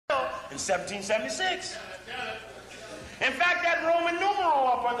in 1776. In fact, that Roman numeral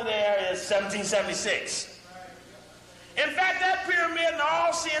up under there is 1776. In fact, that pyramid in the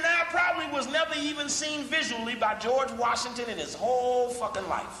All-Seeing Eye probably was never even seen visually by George Washington in his whole fucking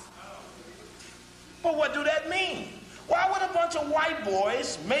life. But what do that mean? Why would a bunch of white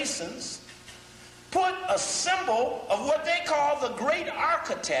boys, Masons, put a symbol of what they call the great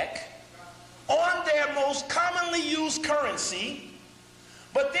architect on their most commonly used currency,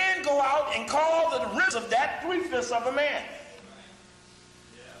 but then go out and call the ribs of that 3/5 of a man?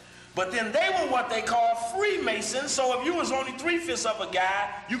 But then they were what they call Freemasons, so if you was only 3/5 of a guy,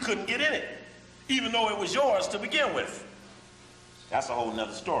 you couldn't get in it, even though it was yours to begin with. That's a whole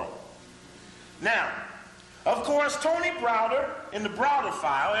nother story. Now, of course, Tony Browder, in the Browder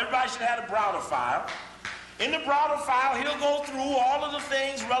File, everybody should have a Browder File. In the Browder File, he'll go through all of the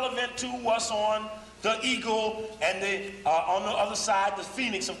things relevant to what's on the eagle and on the other side, the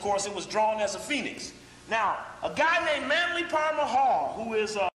phoenix. Of course, it was drawn as a phoenix. Now, a guy named Manly Palmer Hall, who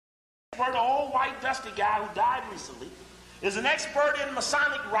is an old white dusty guy who died recently, is an expert in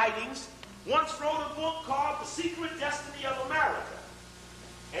Masonic writings, once wrote a book called The Secret Destiny of America.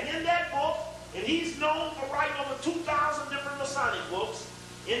 And in that book, and he's known for writing over 2,000 different Masonic books,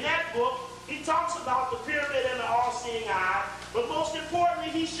 in that book, he talks about the pyramid and the all-seeing eye, but most importantly,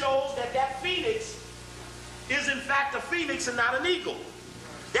 he shows that that phoenix is in fact a phoenix and not an eagle.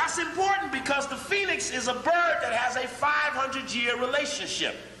 That's important because the phoenix is a bird that has a 500-year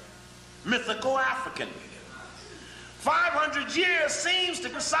relationship. Mythical African. 500 years seems to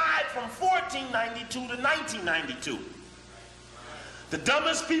coincide from 1492 to 1992. The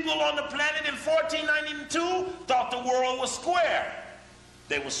dumbest people on the planet in 1492 thought the world was square.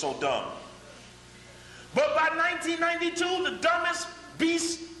 They were so dumb. But by 1992, the dumbest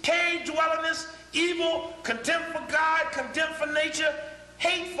beasts, cave-dwellingest, evil, contempt for God, contempt for nature,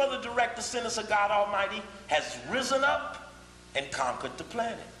 hate for the direct descendants of God Almighty has risen up and conquered the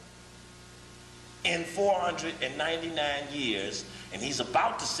planet. In 499 years, and he's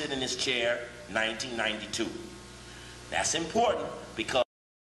about to sit in his chair, 1992. That's important because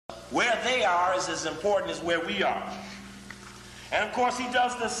where they are is as important as where we are. And of course, he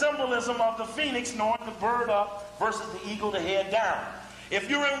does the symbolism of the phoenix, knowing the bird up versus the eagle, the head down. If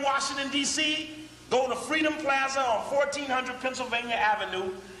you're in Washington, D.C., go to Freedom Plaza on 1400 Pennsylvania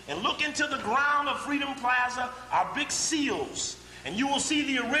Avenue and look into the ground of Freedom Plaza, our big seals. And you will see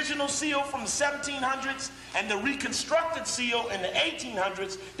the original seal from the 1700s and the reconstructed seal in the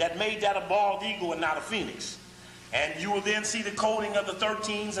 1800s that made that a bald eagle and not a phoenix. And you will then see the coding of the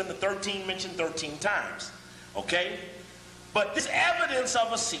 13s and the 13 mentioned 13 times. Okay? But this evidence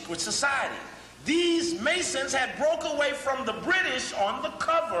of a secret society. These Masons had broke away from the British on the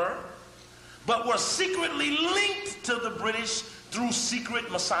cover, but were secretly linked to the British through secret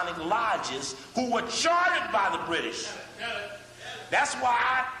Masonic lodges who were chartered by the British. That's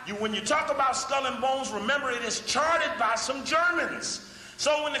why when you talk about Skull and Bones, remember it is chartered by some Germans.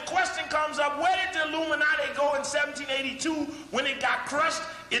 So when the question comes up, where did the Illuminati go in 1782 when it got crushed?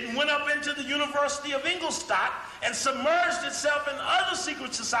 It went up into the University of Ingolstadt and submerged itself in other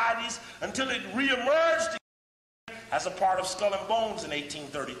secret societies until it reemerged as a part of Skull and Bones in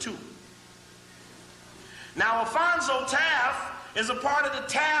 1832. Now, Alfonso Taft is a part of the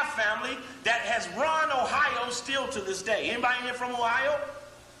Taft family that has run Ohio still to this day. Anybody here from Ohio?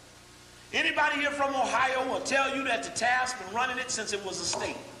 Anybody here from Ohio will tell you that the Taft's been running it since it was a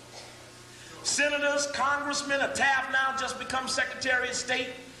state. Senators, congressmen, a Taft now just become Secretary of State.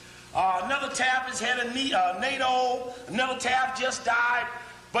 Another Taft is head of NATO. Another Taft just died.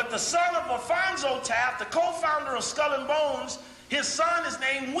 But the son of Alfonso Taft, the co-founder of Skull and Bones, his son is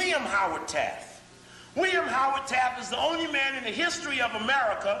named William Howard Taft. William Howard Taft is the only man in the history of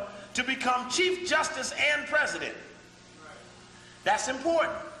America to become Chief Justice and President. That's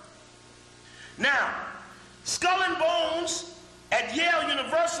important. Now, Skull and Bones at Yale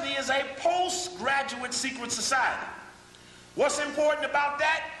University is a postgraduate secret society. What's important about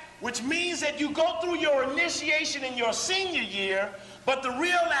that? Which means that you go through your initiation in your senior year, but the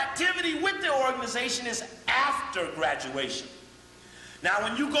real activity with the organization is after graduation. Now,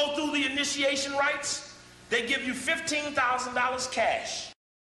 when you go through the initiation rites, they give you $15,000 cash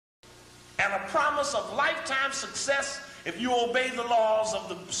and a promise of lifetime success if you obey the laws of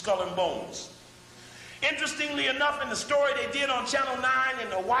the Skull and Bones. Interestingly enough, in the story they did on Channel 9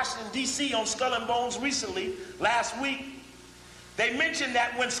 in Washington, D.C. on Skull and Bones recently, last week, they mentioned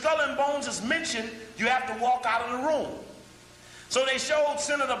that when Skull and Bones is mentioned, you have to walk out of the room. So they showed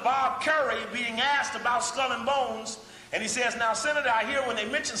Senator Bob Curry being asked about Skull and Bones, and he says, now, Senator, I hear when they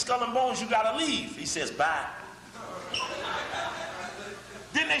mention Skull and Bones, you got to leave. He says, bye.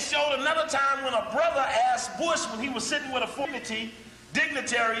 Then they showed another time when a brother asked Bush, when he was sitting with a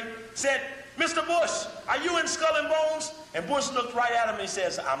dignitary, said, "Mr. Bush, are you in Skull and Bones?" And Bush looked right at him and he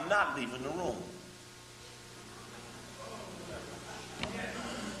says, "I'm not leaving the room."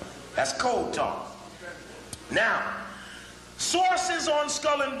 That's code talk. Now, sources on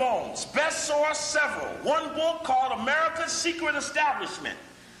Skull and Bones. Best source, several. One book called America's Secret Establishment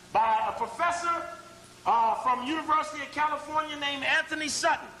by a professor from University of California named Anthony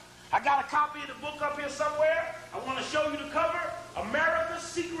Sutton. I got a copy of the book up here somewhere. I want to show you the cover. America's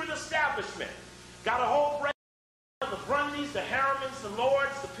Secret Establishment. Got a whole breakdown of the Brundys, the Harrimans, the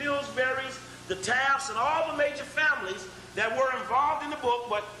Lords, the Pillsburys, the Tafts, and all the major families that were involved in the book,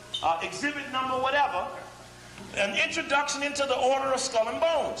 but exhibit number whatever, an introduction into the order of Skull and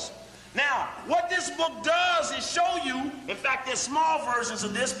Bones. Now, what this book does is show you, in fact, there's small versions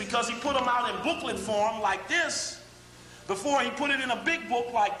of this because he put them out in booklet form like this before he put it in a big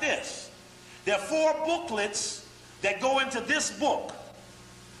book like this. There are 4 booklets that go into this book.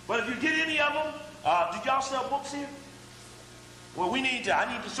 But if you get any of them, did y'all sell books here? Well, I need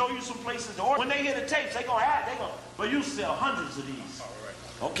to show you some places to order. When they hear the tapes, but you sell hundreds of these.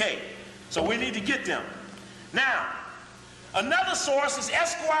 Okay, so we need to get them. Now, another source is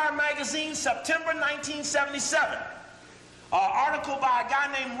Esquire magazine, September 1977. Article by a guy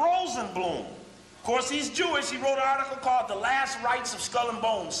named Rosenblum. Of course, he's Jewish. He wrote an article called The Last Rites of Skull and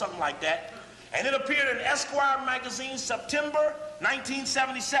Bones, something like that. And it appeared in Esquire magazine, September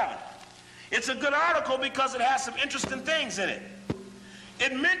 1977. It's a good article because it has some interesting things in it.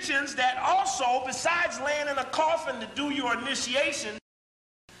 It mentions that also, besides laying in a coffin to do your initiation,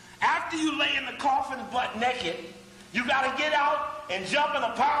 after you lay in the coffin butt naked, you got to get out and jump in a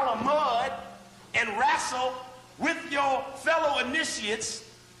pile of mud and wrestle with your fellow initiates,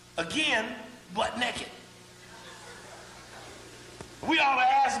 again, butt naked. We ought to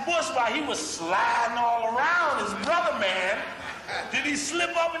ask Bush why he was sliding all around his brother, man. Did he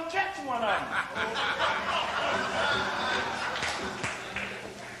slip up and catch one of them?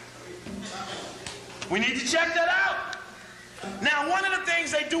 We need to check that out. Now, one of the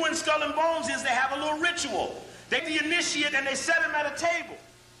things they do in Skull and Bones is they have a little ritual. They take the initiate and they set him at a table.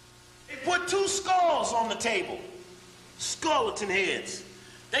 They put 2 skulls on the table, skeleton heads.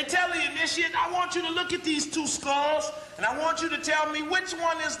 They tell the initiate, "I want you to look at these 2 skulls, and I want you to tell me which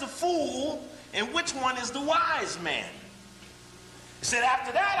one is the fool and which one is the wise man." He said,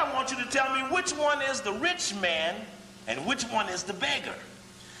 "After that, I want you to tell me which one is the rich man and which one is the beggar."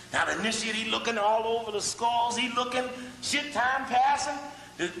 Now, the initiate, he looking all over the skulls. He looking, shit time passing.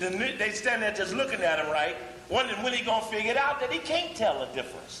 They stand there just looking at him, right? Wondering when he going to figure it out that he can't tell the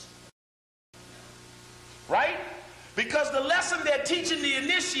difference. Right? Because the lesson they're teaching the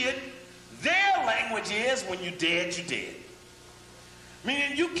initiate, their language is, when you're dead, you're dead.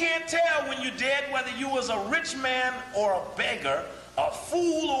 Meaning you can't tell when you're dead whether you was a rich man or a beggar, a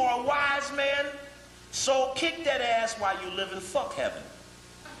fool or a wise man. So kick that ass while you live in fuck heaven.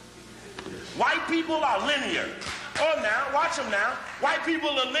 White people are linear. Oh, now, watch them now. White people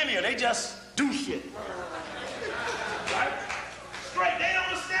are linear. They just do shit. Right? Straight. They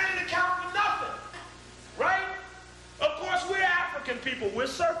don't stand and account for nothing. Right? Of course, we're African people. We're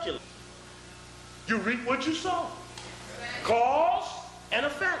circular. You reap what you sow. Cause and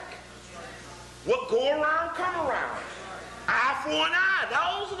effect. What go around, come around. Eye for an eye.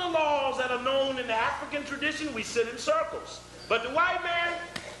 Those are the laws that are known in the African tradition. We sit in circles. But the white man,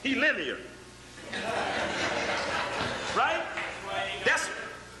 he linear. Right?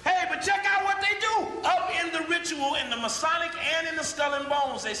 Hey, but check out what they do. Up in the ritual, in the Masonic and in the Skull and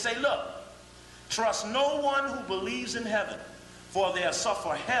Bones, they say, look, trust no one who believes in heaven, for they'll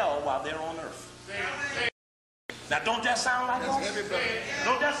suffer hell while they're on earth. Now, don't that sound like us?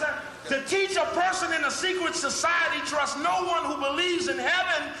 Don't that sound? To teach a person in a secret society, trust no one who believes in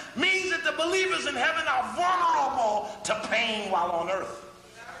heaven, means that the believers in heaven are vulnerable to pain while on earth.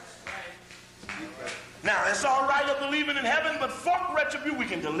 Now, it's all right to believing in heaven, but fuck retribution. We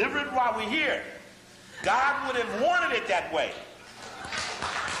can deliver it while we're here. God would have wanted it that way.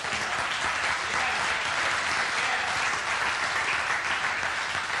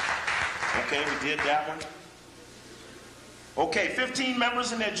 Okay, we did that one. Okay, 15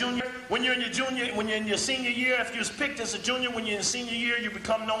 members in their junior. When you're in your senior year, if you're picked as a junior, when you're in senior year, you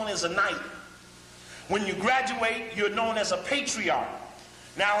become known as a knight. When you graduate, you're known as a patriarch.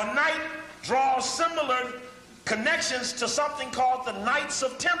 Now, a knight draws similar connections to something called the Knights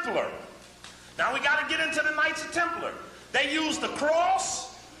of Templar. Now, we got to get into the Knights of Templar. They use the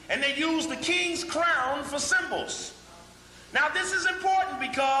cross and they use the king's crown for symbols. Now, this is important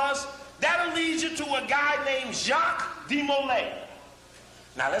because that'll lead you to a guy named Jacques de Molay.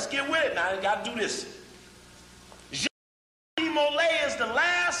 Now let's get with it. Now you got to do this. Jean de Molay is the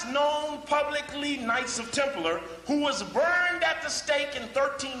last known publicly Knights of Templar who was burned at the stake in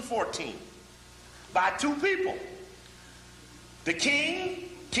 1314 by two people. The king,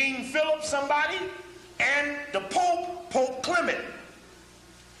 King Philip somebody, and the Pope, Pope Clement.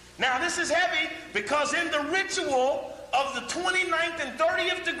 Now this is heavy because in the ritual of the 29th and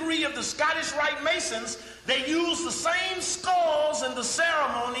 30th degree of the Scottish Rite Masons, they use the same skulls in the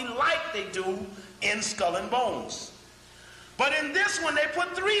ceremony like they do in Skull and Bones. But in this one, they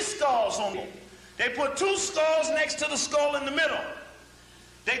put 3 skulls on it. They put 2 skulls next to the skull in the middle.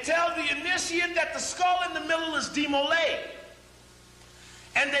 They tell the initiate that the skull in the middle is de Molay,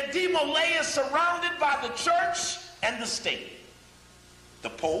 and that de Molay is surrounded by the church and the state, the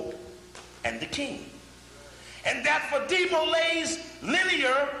Pope and the king. And that for de Molay's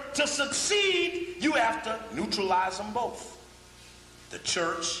linear to succeed, you have to neutralize them both, the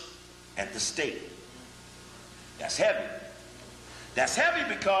church and the state. That's heavy. That's heavy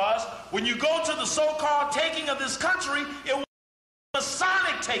because when you go to the so-called taking of this country, it was a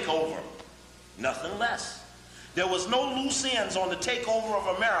Masonic takeover, nothing less. There was no loose ends on the takeover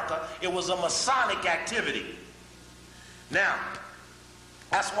of America. It was a Masonic activity. Now,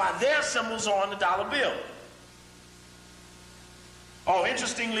 that's why their symbols are on the dollar bill. Oh,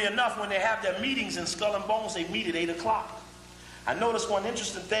 interestingly enough, when they have their meetings in Skull and Bones, they meet at 8 o'clock. I noticed one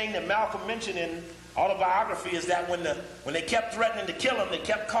interesting thing that Malcolm mentioned in autobiography is that when they kept threatening to kill him, they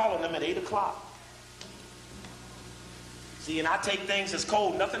kept calling him at 8 o'clock. See, and I take things as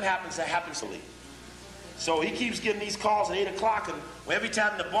cold. Nothing happens that happens to me. So he keeps getting these calls at 8 o'clock, and every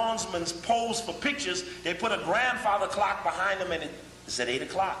time the bondsmen pose for pictures, they put a grandfather clock behind them, and it's at 8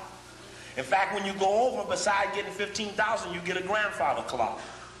 o'clock. In fact, when you go over, besides getting 15,000, you get a grandfather clock.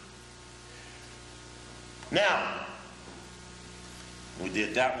 Now, we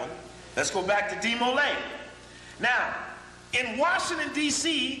did that one. Let's go back to de Molay. Now, in Washington,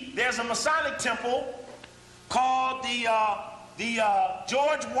 D.C., there's a Masonic temple called the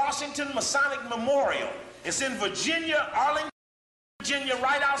George Washington Masonic Memorial. It's in Virginia, Arlington, Virginia,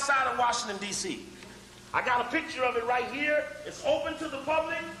 right outside of Washington, D.C. I got a picture of it right here. It's open to the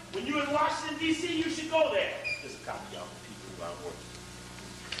public. When you're in Washington, D.C., you should go there. Here's a copy of it. People who working.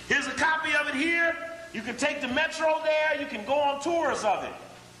 Here's a copy of it here. You can take the metro there. You can go on tours of it.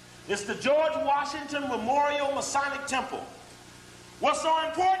 It's the George Washington Memorial Masonic Temple. What's so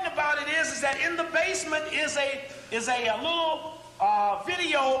important about it is that in the basement is a little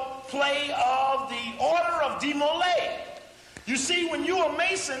video play of the Order of de Molay. You see, when you're a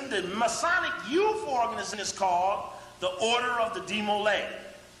Mason, the Masonic youth organization is called the Order of the de Molay.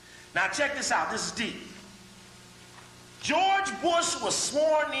 Now check this out. This is deep. George Bush was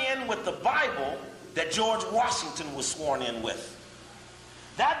sworn in with the Bible that George Washington was sworn in with.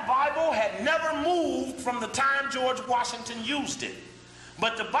 That Bible had never moved from the time George Washington used it.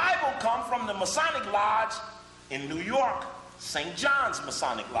 But the Bible comes from the Masonic Lodge in New York, St. John's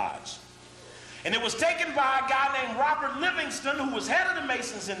Masonic Lodge. And it was taken by a guy named Robert Livingston, who was head of the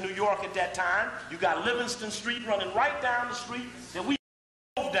Masons in New York at that time. You got Livingston Street running right down the street that we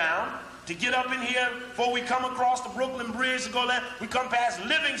drove down to get up in here before we come across the Brooklyn Bridge to go there. We come past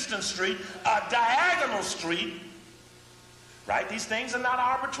Livingston Street, a diagonal street. Right? These things are not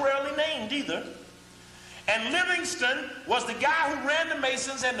arbitrarily named either. And Livingston was the guy who ran the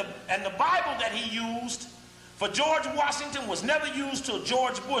Masons, and the Bible that he used for George Washington was never used till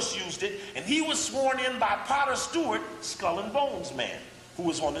George Bush used it, and he was sworn in by Potter Stewart, Skull and Bones man, who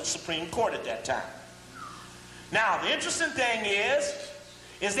was on the Supreme Court at that time. Now, the interesting thing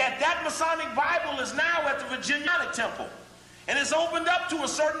is that Masonic Bible is now at the Virginia Temple, and it's opened up to a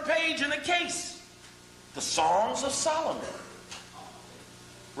certain page in a case, the Songs of Solomon.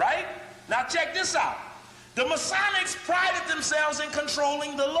 Right? Now check this out. The Masonics prided themselves in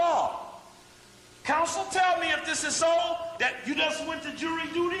controlling the law. Counsel, tell me if this is so, that you just went to jury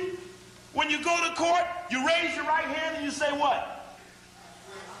duty? When you go to court, you raise your right hand and you say what?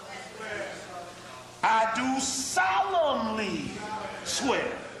 I do solemnly swear.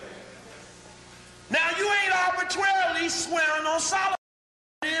 Now you ain't arbitrarily swearing on Solomon.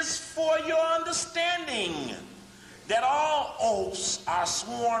 It is for your understanding that all oaths are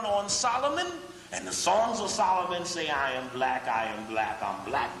sworn on Solomon, and the Songs of Solomon say, I am black, I'm black,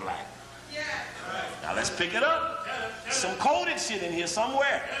 black. Yeah. Now let's pick it up. Some coded shit in here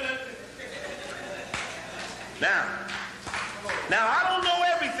somewhere. Now I don't know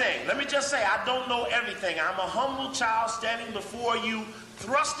everything. say, let me just say, I don't know everything. I'm a humble child standing before you,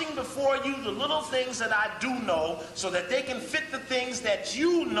 thrusting before you the little things that I do know so that they can fit the things that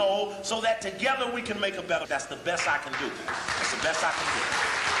you know so that together we can make a better. That's the best I can do. That's the best I can do.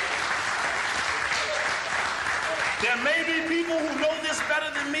 There may be people who know this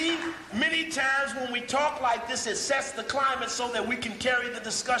better than me. Many times when we talk like this, it sets the climate so that we can carry the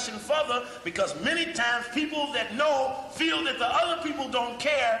discussion further, because many times people that know feel that the other people don't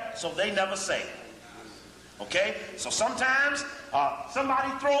care, so they never say. Okay? So sometimes somebody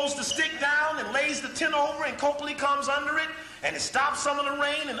throws the stick down and lays the tent over and Coakley comes under it and it stops some of the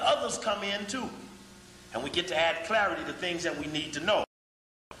rain and others come in too. And we get to add clarity to things that we need to know.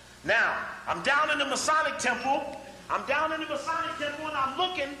 Now, I'm down in the Masonic Temple. I'm down in the Masonic Temple and I'm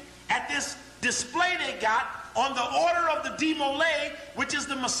looking at this display they got on the Order of the Demolay, which is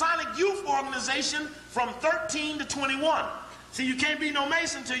the Masonic youth organization from 13 to 21. See, you can't be no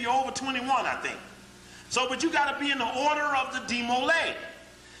Mason until you're over 21, I think. So, but you got to be in the Order of the Demolay.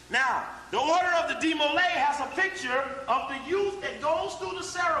 Now, the Order of the Demolay has a picture of the youth that goes through the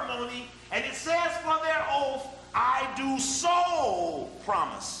ceremony, and it says for their oath, I do so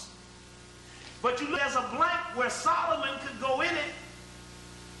promise. But you look, there's a blank where Solomon could go in it.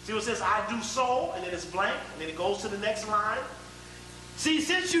 See what it says, I do so, and then it's blank, and then it goes to the next line. See,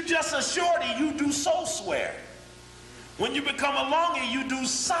 since you just a shorty, you do so swear. When you become a longie, you do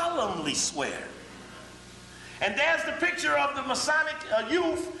solemnly swear. And there's the picture of the Masonic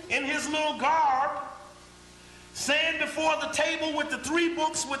youth in his little garb, saying before the table with the 3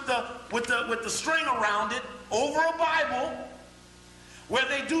 books with the string around it, over a Bible, where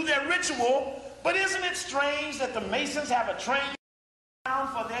they do their ritual. But isn't it strange that the Masons have a training ground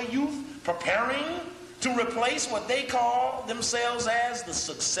for their youth, preparing to replace what they call themselves as the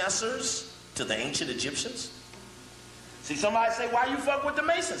successors to the ancient Egyptians? See, somebody say, why you fuck with the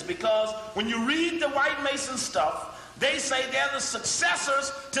Masons? Because when you read the white Mason stuff, they say they're the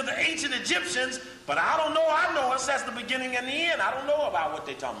successors to the ancient Egyptians, but I don't know. I know it says the beginning and the end. I don't know about what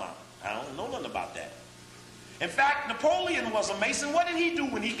they're talking about. I don't know nothing about that. In fact, Napoleon was a Mason. What did he do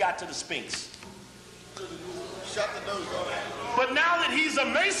when he got to the Sphinx? Shut the nose off. But now that he's a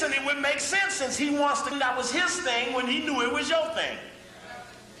Mason, it would make sense, since he wants to, that was his thing when he knew it was your thing.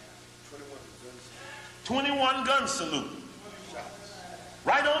 21 gun salute.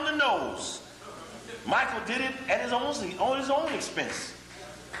 Right on the nose. Michael did it at his own expense.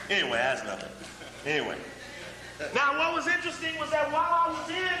 Anyway, that's nothing. Anyway. Now, what was interesting was that while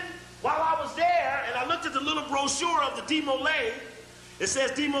I was there, and I looked at the little brochure of the Demolay, it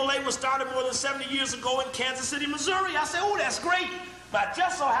says Demolay was started more than 70 years ago in Kansas City, Missouri. I said, oh, that's great. But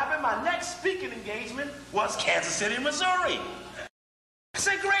just so happened my next speaking engagement was Kansas City, Missouri. I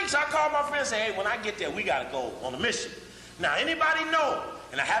said, great. So I called my friend and said, hey, when I get there, we got to go on a mission. Now, anybody know,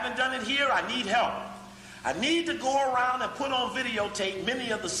 and I haven't done it here, I need help. I need to go around and put on videotape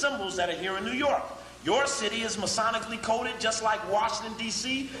many of the symbols that are here in New York. Your city is Masonically coded, just like Washington,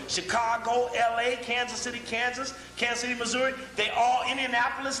 D.C., Chicago, L.A., Kansas City, Kansas, Kansas City, Missouri. They all,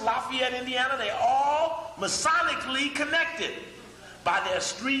 Indianapolis, Lafayette, Indiana, they all Masonically connected by their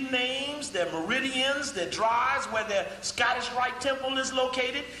street names, their meridians, their drives, where their Scottish Rite Temple is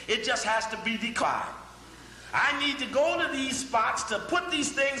located. It just has to be declined. I need to go to these spots to put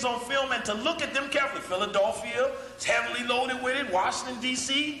these things on film and to look at them carefully. Philadelphia is heavily loaded with it, Washington,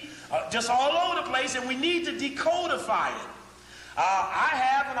 D.C., just all over the place, and we need to decodify it. I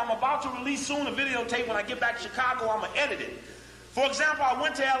have, and I'm about to release soon, a videotape. When I get back to Chicago, I'm going to edit it. For example, I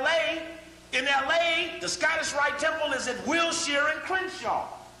went to L.A. In L.A., the Scottish Rite Temple is at Wilshire and Crenshaw.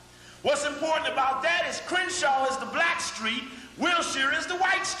 What's important about that is Crenshaw is the black street, Wilshire is the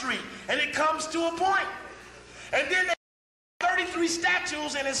white street, and it comes to a point. And then they have 33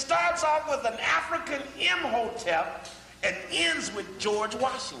 statues, and it starts off with an African Imhotep and ends with George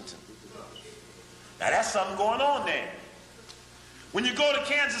Washington. Now that's something going on there. When you go to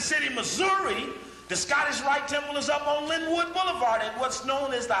Kansas City, Missouri, the Scottish Rite Temple is up on Linwood Boulevard at what's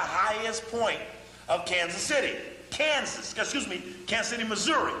known as the highest point of Kansas City. Kansas City,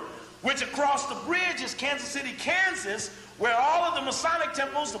 Missouri, which across the bridge is Kansas City, Kansas, where all of the Masonic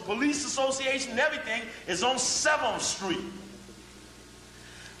temples, the police association and everything is on 7th Street.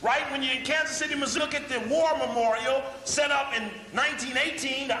 Right when you're in Kansas City, Missouri, look at the war memorial set up in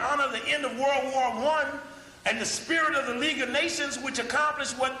 1918 to honor the end of World War I and the spirit of the League of Nations, which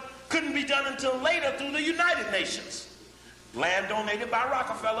accomplished what couldn't be done until later through the United Nations. Land donated by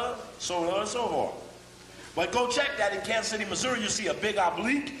Rockefeller, so on and so forth. But go check that in Kansas City, Missouri. You see a big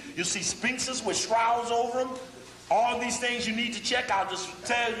oblique. You see sphinxes with shrouds over them. All these things you need to check. I'll just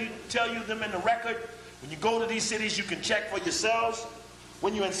tell you them in the record. When you go to these cities, you can check for yourselves.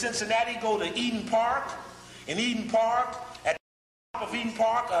 When you're in Cincinnati, go to Eden Park. In Eden Park, at the top of Eden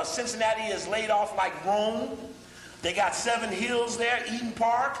Park, Cincinnati is laid off like Rome. They got 7 hills there. Eden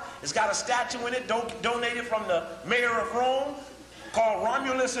Park, it's got a statue in it, donated from the mayor of Rome, called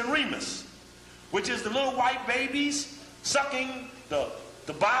Romulus and Remus, which is the little white babies sucking the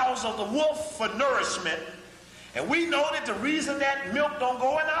bowels of the wolf for nourishment. And we know that the reason that milk don't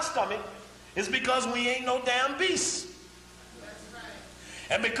go in our stomach is because we ain't no damn beasts.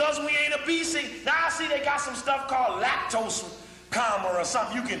 And because we ain't a beast, now I see they got some stuff called lactose calmer or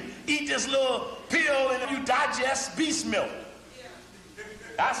something. You can eat this little pill and you digest beast milk.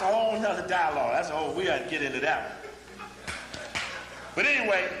 That's a whole nother dialogue. We gotta get into that one. But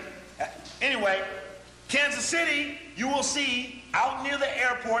anyway, Kansas City, you will see out near the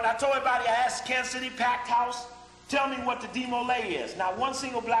airport. I told everybody, I asked Kansas City packed house, tell me what the demole is. Now, one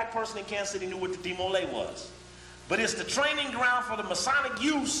single black person in Kansas City knew what the demole was. But it's the training ground for the Masonic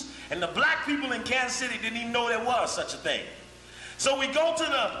youth, and the black people in Kansas City didn't even know there was such a thing. So we go to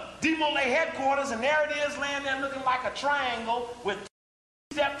the demole headquarters, and there it is, laying there looking like a triangle with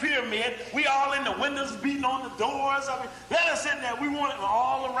that pyramid. We all in the windows beating on the doors. I mean, let us in there. We wanted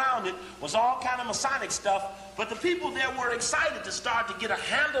all around it was all kind of Masonic stuff. But the people there were excited to start to get a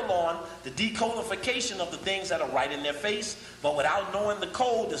handle on the decodification of the things that are right in their face, but without knowing the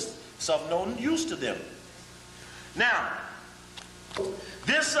code, it's of no use to them. Now,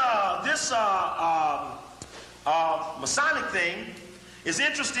 this Masonic thing is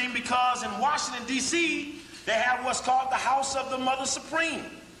interesting because in Washington, D.C., they have what's called the House of the Mother Supreme.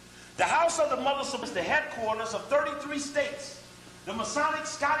 The House of the Mother Supreme is the headquarters of 33 states. The Masonic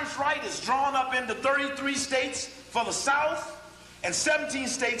Scottish Rite is drawn up into 33 states for the South and 17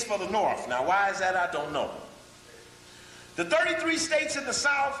 states for the North. Now, why is that? I don't know. The 33 states in the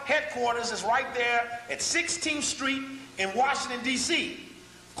South headquarters is right there at 16th Street in Washington, D.C.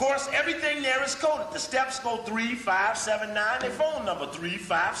 Of course, everything there is coded. The steps go 3579, their phone number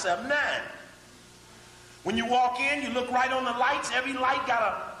 3579. When you walk in, you look right on the lights. Every light got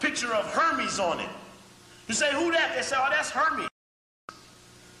a picture of Hermes on it. You say, who that? They say, oh, that's Hermes.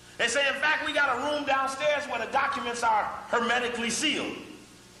 They say, in fact, we got a room downstairs where the documents are hermetically sealed.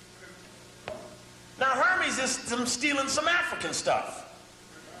 Now, Hermes is stealing some African stuff.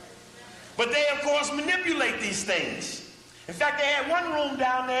 But they, of course, manipulate these things. In fact, they had one room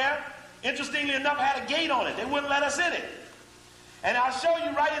down there, interestingly enough, had a gate on it. They wouldn't let us in it. And I'll show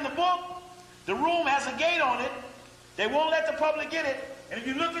you right in the book, the room has a gate on it. They won't let the public in it. And if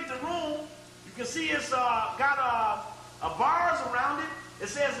you look at the room, you can see it's got bars around it. It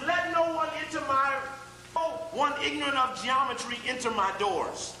says, let no one enter one ignorant of geometry enter my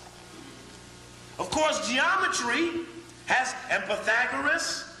doors. Of course, geometry and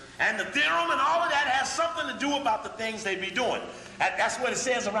Pythagoras and the theorem and all of that has something to do about the things they be doing. That's what it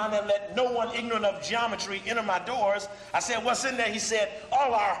says around there, let no one ignorant of geometry enter my doors. I said, what's in there? He said,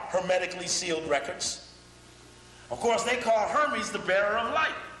 all our hermetically sealed records. Of course, they call Hermes the bearer of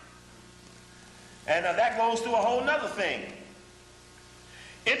light. And that goes to a whole nother thing.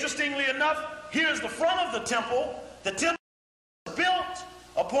 Interestingly enough, here's the front of the temple. The temple is built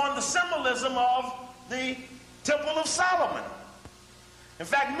upon the symbolism of the Temple of Solomon. In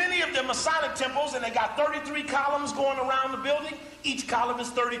fact, many of the Masonic temples, and they got 33 columns going around the building, each column is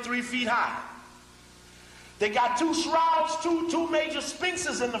 33 feet high. They got 2 shrouds, two major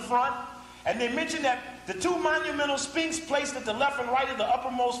sphinxes in the front, and they mention that the 2 monumental sphinx placed at the left and right of the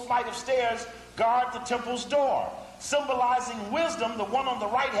uppermost flight of stairs guard the temple's door. Symbolizing wisdom, the one on the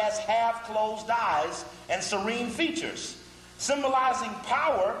right has half-closed eyes and serene features. Symbolizing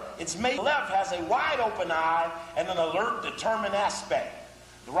power, its mate left has a wide-open eye and an alert, determined aspect.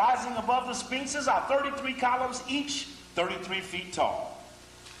 Rising above the sphinxes are 33 columns, each 33 feet tall.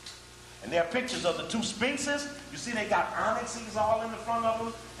 And there are pictures of the 2 sphinxes. You see they got onyxes all in the front of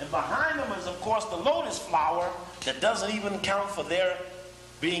them. And behind them is, of course, the lotus flower that doesn't even count for their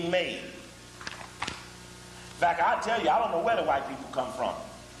being made. In fact, I tell you, I don't know where the white people come from.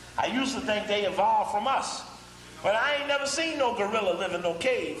 I used to think they evolved from us. But I ain't never seen no gorilla live in no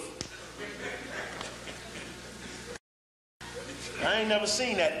cave. I ain't never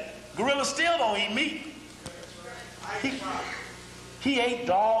seen that. Gorillas still don't eat meat. He ate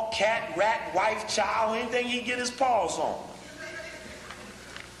dog, cat, rat, wife, child, anything he can get his paws on.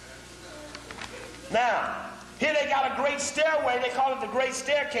 Now, here they got a great stairway. They call it the Great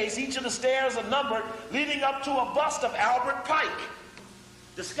Staircase. Each of the stairs are numbered, leading up to a bust of Albert Pike.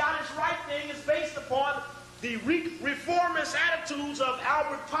 The Scottish Rite thing is based upon the reformist attitudes of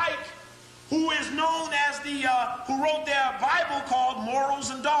Albert Pike, who is known as who wrote their Bible called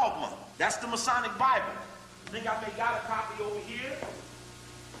Morals and Dogma. That's the Masonic Bible. I think I may got a copy over here.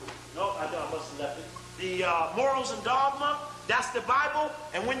 the Morals and Dogma. That's the Bible.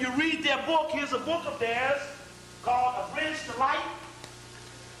 And when you read their book, here's a book of theirs called A Bridge to Light.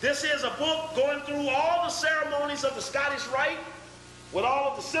 This is a book going through all the ceremonies of the Scottish Rite with all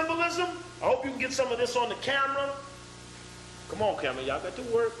of the symbolism. I hope you can get some of this on the camera. Come on, camera, y'all got to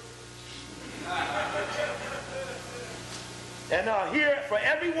work. And here, for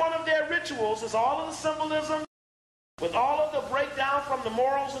every one of their rituals, is all of the symbolism with all of the breakdown from the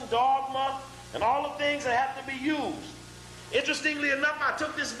Morals and Dogma and all the things that have to be used. Interestingly enough, I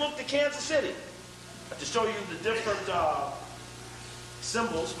took this book to Kansas City to show you the different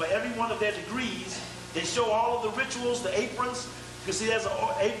symbols for every one of their degrees. They show all of the rituals, the aprons. You can see there's an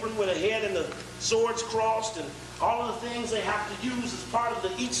apron with a head and the swords crossed, and all of the things they have to use as part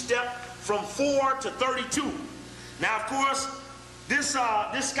of each step from 4 to 32. Now, of course, this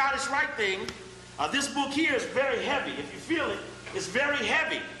Scottish Rite thing, this book here is very heavy. If you feel it, it's very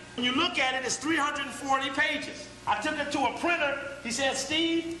heavy. When you look at it, it's 340 pages. I took it to a printer. He said,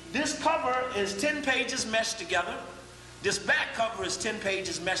 Steve, this cover is 10 pages meshed together. This back cover is 10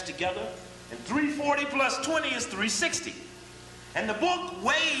 pages meshed together. And 340 plus 20 is 360. And the book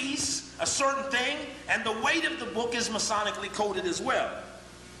weighs a certain thing, and the weight of the book is Masonically coded as well.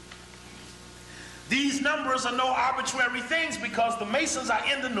 These numbers are no arbitrary things because the Masons are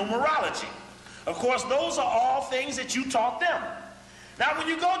into numerology. Of course, those are all things that you taught them. Now, when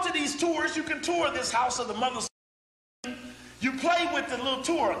you go to these tours, you can tour this House of the Mothers. You play with the little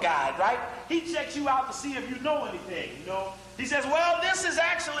tour guide, right? He checks you out to see if you know anything, you know. He says, well, this is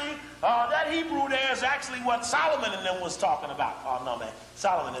actually, that Hebrew there is actually what Solomon and them was talking about. Oh, no, man,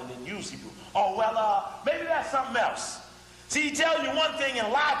 Solomon didn't use Hebrew. Oh, well, maybe that's something else. See, he tells you one thing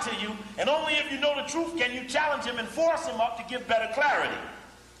and lie to you, and only if you know the truth can you challenge him and force him up to give better clarity.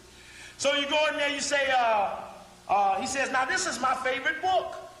 So you go in there, you say, he says, now this is my favorite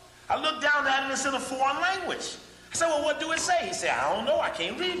book. I look down at it and it's in a foreign language. I said, well, what do it say? He said, I don't know, I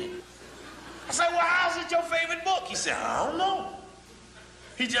can't read it. I said, well, how's it your favorite book? He said, I don't know.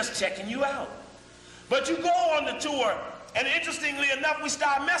 He's just checking you out. But you go on the tour, and interestingly enough, we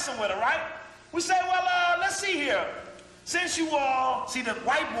start messing with it, right? We say, well, let's see here. Since you all, see, the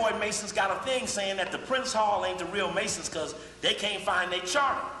white boy Masons got a thing saying that the Prince Hall ain't the real Masons because they can't find their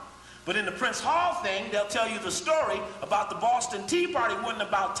charter. But in the Prince Hall thing, they'll tell you the story about the Boston Tea Party. It wasn't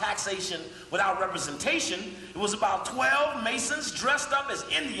about taxation without representation. It was about 12 Masons dressed up as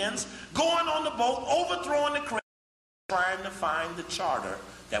Indians going on the boat, overthrowing the crown, trying to find the charter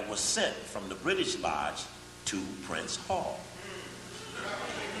that was sent from the British Lodge to Prince Hall.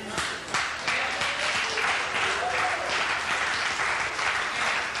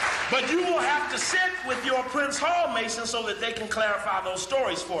 But you will have to sit with your Prince Hall Mason so that they can clarify those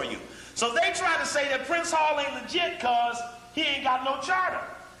stories for you. So they try to say that Prince Hall ain't legit because he ain't got no charter.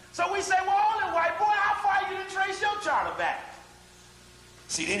 So we say, well, hold it, white boy, how far you didn't trace your charter back?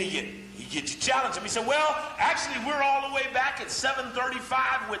 See, then he gets you challenged him. He said, well, actually, we're all the way back at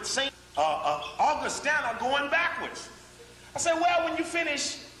 735 with St. Augustana going backwards. I said, well, when you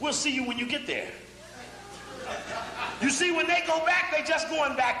finish, we'll see you when you get there. You see, when they go back, they're just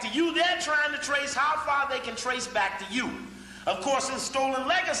going back to you. They're trying to trace how far they can trace back to you. Of course, in Stolen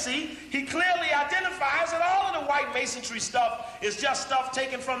Legacy, he clearly identifies that all of the white masonry stuff is just stuff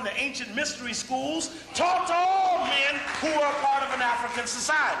taken from the ancient mystery schools, taught to all men who are part of an African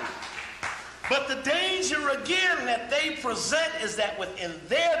society. But the danger, again, that they present is that within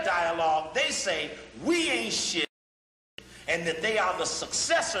their dialogue, they say, we ain't shit, and that they are the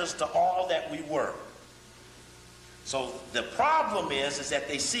successors to all that we were. So the problem is that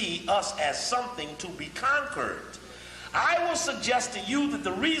they see us as something to be conquered. I will suggest to you that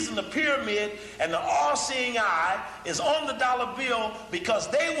the reason the pyramid and the all-seeing eye is on the dollar bill because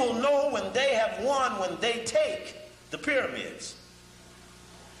they will know when they have won when they take the pyramids.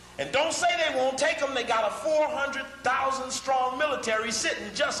 And don't say they won't take them. They got a 400,000 strong military sitting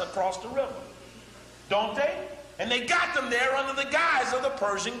just across the river. Don't they? And they got them there under the guise of the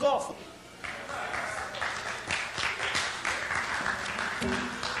Persian Gulf.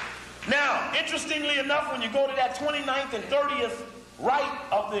 Now, interestingly enough, when you go to that 29th and 30th rite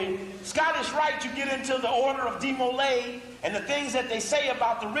of the Scottish Rite, you get into the order of De Molay and the things that they say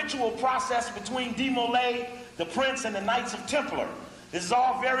about the ritual process between De Molay, the Prince, and the Knights of Templar. This is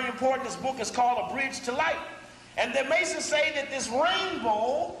all very important. This book is called A Bridge to Light. And the Masons say that this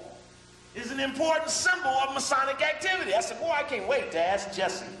rainbow is an important symbol of Masonic activity. I said, boy, I can't wait to ask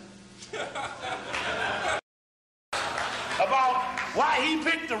Jesse about why he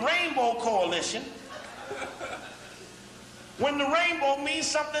picked the Rainbow Coalition when the rainbow means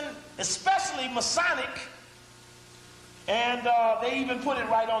something especially Masonic, and they even put it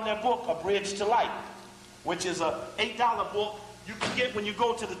right on their book, A Bridge to Light. which is a $8 book you can get when you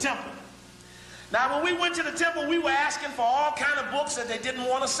go to the temple. Now, when we went to the temple, we were asking for all kind of books that they didn't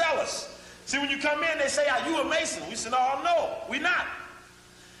want to sell us. See, when you come in, they say, "Are you a Mason?" We said, "Oh, no, we're not."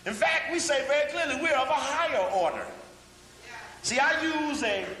 In fact, we say very clearly, we're of a higher order. See, I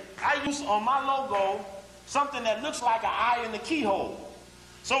use on my logo something that looks like an eye in the keyhole.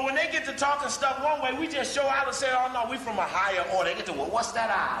 So when they get to talking stuff one way, we just show out and say, "Oh, no, we're from a higher order." They get to, "Well, what's that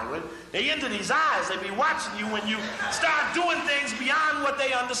eye?" When they into these eyes, they be watching you when you start doing things beyond what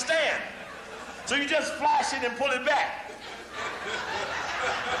they understand. So you just flash it and pull it back.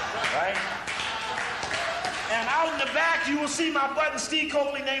 Right? And out in the back, you will see my button, Steve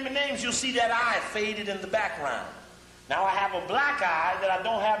Coakley Naming Names. You'll see that eye faded in the background. Now, I have a black eye that I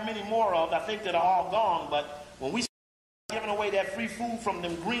don't have many more of. I think that are all gone. But when we start giving away that free food from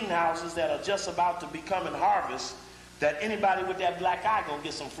them greenhouses that are just about to become in harvest, that anybody with that black eye gonna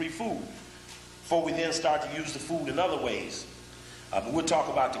get some free food before we then start to use the food in other ways. But we'll talk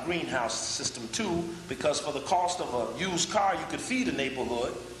about the greenhouse system too, because for the cost of a used car, you could feed a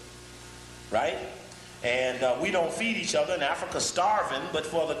neighborhood, right? And we don't feed each other. In Africa, starving, but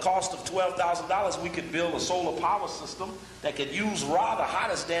for the cost of $12,000, we could build a solar power system that could use raw, the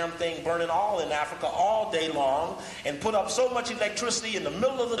hottest damn thing burning all in Africa all day long, and put up so much electricity in the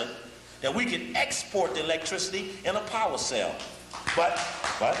middle of the day that we could export the electricity in a power cell. But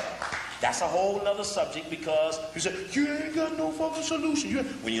that's a whole nother subject, because you say, "You ain't got no fucking solution."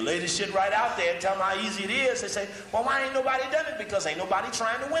 When you lay this shit right out there and tell them how easy it is, they say, "Well, why ain't nobody done it?" Because ain't nobody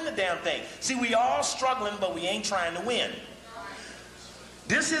trying to win the damn thing. See, we all struggling, but we ain't trying to win.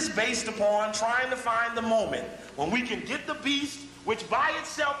 This is based upon trying to find the moment when we can get the beast, which by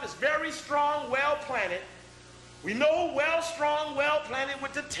itself is very strong, well planted. We know strong, well planted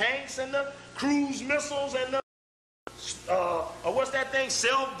with the tanks and the cruise missiles and the what's that thing,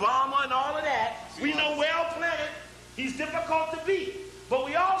 self-bomber and all of that. We know well planted. He's difficult to beat. But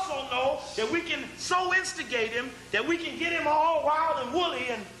we also know that we can so instigate him that we can get him all wild and woolly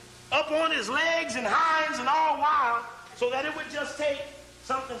and up on his legs and hinds and all wild, so that it would just take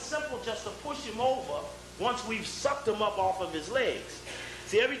something simple just to push him over once we've sucked him up off of his legs.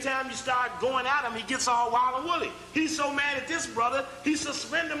 See, every time you start going at him, he gets all wild and woolly. He's so mad at this brother, he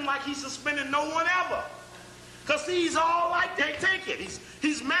suspend him like he's suspending no one ever. Because he's all like, they take it.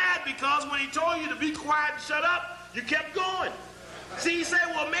 He's mad because when he told you to be quiet and shut up, you kept going. See, he said,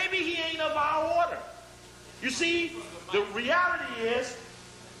 "Well, maybe he ain't of our order." You see, the reality is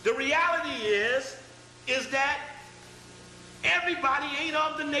that everybody ain't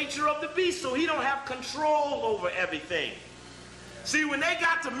of the nature of the beast, so he don't have control over everything. See, when they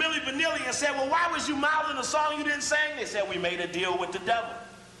got to Milli Vanilli and said, "Well, why was you mouthing a song you didn't sing?" They said, "We made a deal with the devil."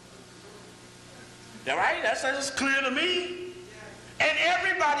 All right? That's clear to me. And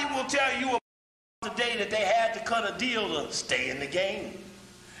everybody will tell you about the day that they had to cut a deal to stay in the game.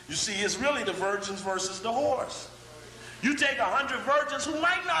 You see, it's really the virgins versus the whores. You take 100 virgins who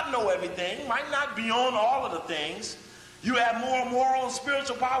might not know everything, might not be on all of the things. You have more moral and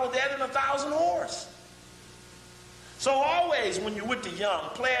spiritual power there than 1,000 whores. So always when you're with the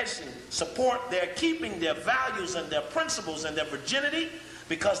young, pledge and support their keeping their values and their principles and their virginity,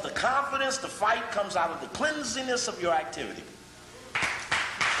 because the confidence to fight comes out of the cleanliness of your activity.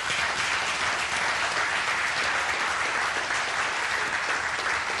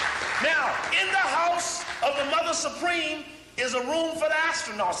 Now, in the house of the Mother Supreme is a room for the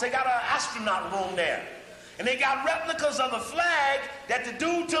astronauts. They got an astronaut room there. And they got replicas of the flag that the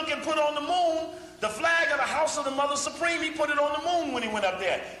dude took and put on the moon. The flag of the house of the Mother Supreme, he put it on the moon when he went up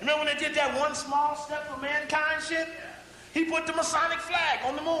there. Remember when they did that one small step for mankind shit? He put the Masonic flag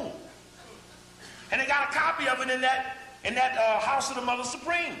on the moon. And they got a copy of it in that house of the Mother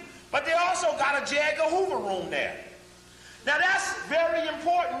Supreme. But they also got a J. Edgar Hoover room there. Now that's very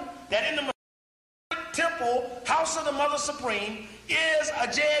important, that in the Masonic temple, house of the Mother Supreme, is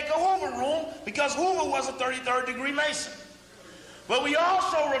a J. Edgar Hoover room, because Hoover was a 33rd degree Mason. But we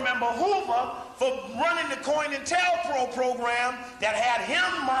also remember Hoover for running the COINTELPRO program that had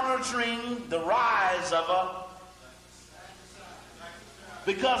him monitoring the rise of a...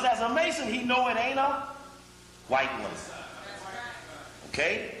 Because as a Mason, he know it ain't a white one.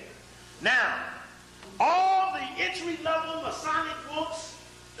 Okay? Now, all the entry-level Masonic books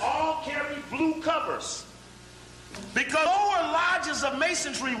all carry blue covers. Because lower lodges of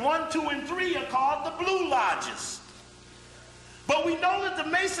Masonry, 1, 2, and 3, are called the Blue Lodges. But we know that the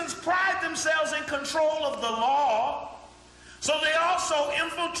Masons pride themselves in control of the law, so they also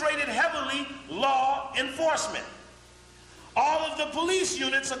infiltrated heavily law enforcement. All of the police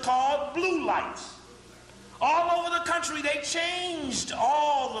units are called blue lights. All over the country, they changed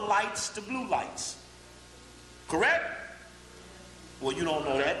all the lights to blue lights. Correct? Well, you don't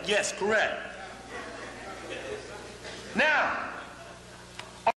know that. Yes, correct. Now,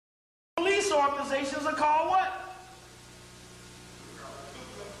 police organizations are called what?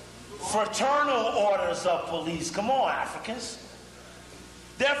 Fraternal orders of police. Come on, Africans.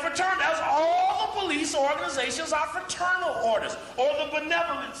 They're fraternal. That's all the police organizations are fraternal orders, or the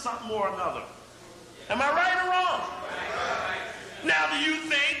benevolent something or another. Am I right or wrong? Now, do you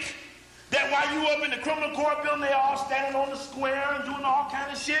think that while you up in the criminal court building, they all standing on the square and doing all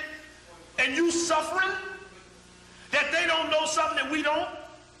kind of shit, and you suffering, that they don't know something that we don't?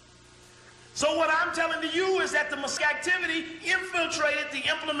 So what I'm telling to you is that the Masonic activity infiltrated the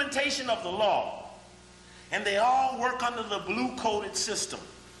implementation of the law. And they all work under the blue-coded system.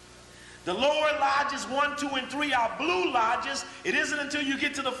 The lower lodges 1, 2, and 3 are blue lodges. It isn't until you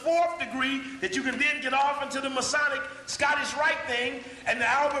get to the 4th degree that you can then get off into the Masonic Scottish Rite thing. And the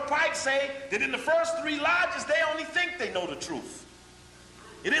Albert Pike say that in the first 3 lodges, they only think they know the truth.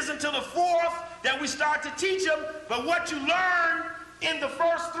 It isn't until the 4th that we start to teach them, but what you learn in the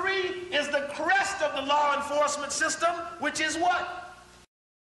first 3 is the crest of the law enforcement system, which is what?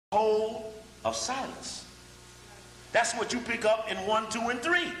 Hold of silence. That's what you pick up in 1, 2, and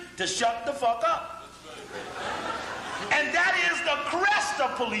 3, to shut the fuck up. And that is the crest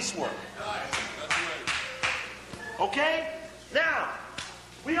of police work. Okay? Now,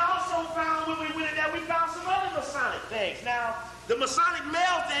 we also found when we went in there, we found some other Masonic things. Now, the Masonic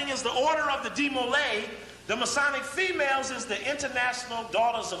male thing is the Order of the Demolay. The Masonic females is the International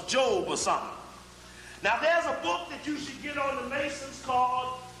Daughters of Job or something. Now, there's a book that you should get on the Masons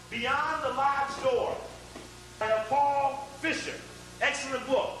called Beyond the Lodge Door by Paul Fisher. Excellent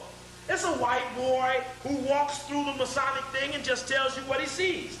book. It's a white boy who walks through the Masonic thing and just tells you what he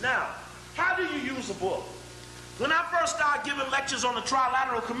sees. Now, how do you use a book? When I first started giving lectures on the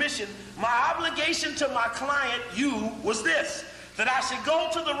Trilateral Commission, my obligation to my client, you, was this, that I should go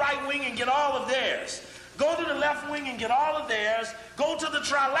to the right wing and get all of theirs. Go to the left wing and get all of theirs. Go to the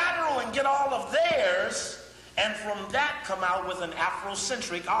Trilateral and get all of theirs. And from that come out with an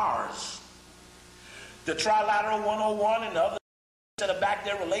Afrocentric ours. The Trilateral 101 and the other that are back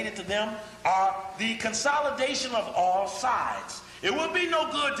there related to them are the consolidation of all sides. It would be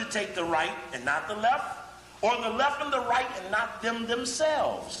no good to take the right and not the left, or the left and the right and not them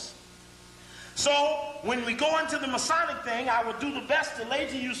themselves. So when we go into the Masonic thing, I would do the best to lay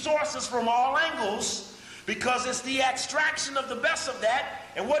to you sources from all angles, because it's the extraction of the best of that.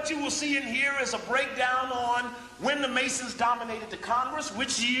 And what you will see in here is a breakdown on when the Masons dominated the Congress,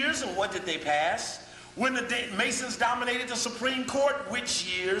 which years and what did they pass. When the Masons dominated the Supreme Court, which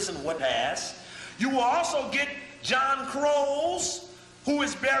years and what passed. You will also get John Crowes, who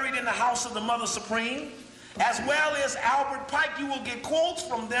is buried in the House of the Mother Supreme, as well as Albert Pike. You will get quotes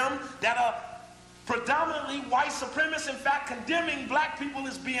from them that are predominantly white supremacists, in fact, condemning black people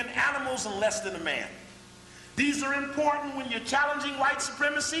as being animals and less than a man. These are important when you're challenging white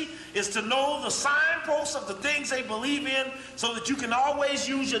supremacy, is to know the signposts of the things they believe in so that you can always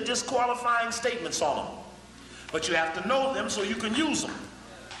use your disqualifying statements on them. But you have to know them so you can use them.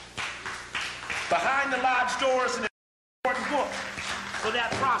 Behind the Lodge Door is an important book for that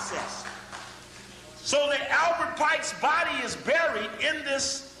process. So that Albert Pike's body is buried in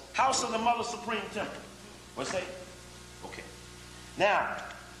this House of the Mother Supreme Temple. What's that? Okay. Now,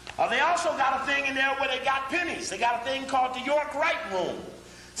 they also got a thing in there where they got pennies. They got a thing called the York Rite Room.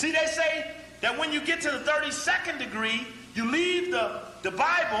 See, they say that when you get to the 32nd degree, you leave the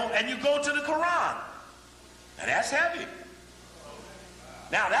Bible and you go to the Quran. Now, that's heavy.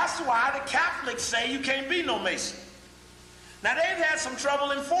 Now, that's why the Catholics say you can't be no Mason. Now, they've had some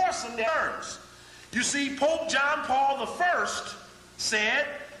trouble enforcing their terms. You see, Pope John Paul I said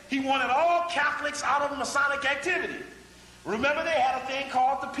he wanted all Catholics out of Masonic activity. Remember, they had a thing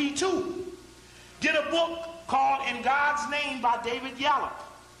called the P2. Get a book called In God's Name by David Yallop.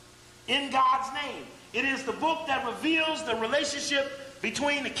 In God's Name. It is the book that reveals the relationship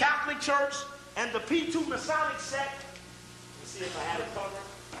between the Catholic Church and the P2 Masonic sect. Let's see if I have it covered.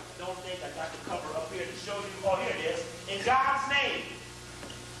 I don't think I got the cover up here to show you. Oh, here it is. In God's Name.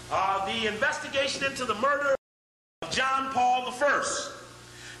 The investigation into the murder of John Paul I.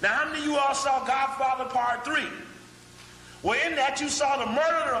 Now, how many of you all saw Godfather Part 3? Well, in that you saw the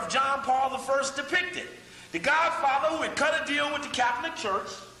murder of John Paul I depicted. The Godfather who had cut a deal with the Catholic Church.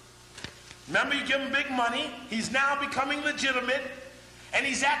 Remember, you give him big money. He's now becoming legitimate. And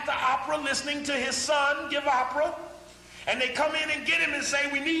he's at the opera listening to his son give opera. And they come in and get him and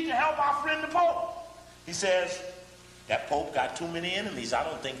say, we need to help our friend the Pope. He says, that Pope got too many enemies. I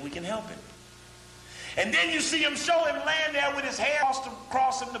don't think we can help him. And then you show him laying there with his hand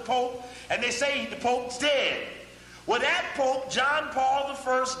crossing the Pope. And they say the Pope's dead. Well, that Pope, John Paul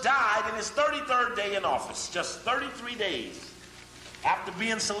I, died in his 33rd day in office. Just 33 days after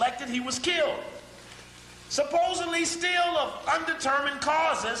being selected, he was killed. Supposedly still of undetermined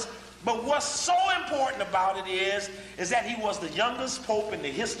causes, but what's so important about it is that he was the youngest pope in the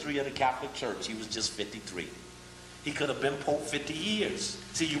history of the Catholic Church. He was just 53. He could have been pope 50 years.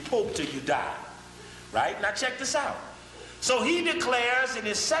 See, you pope till you die, right? Now check this out. So he declares in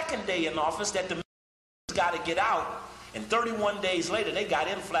his second day in office that the got to get out, and 31 days later they got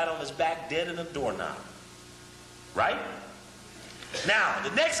him flat on his back, dead in a doorknob. Right? Now,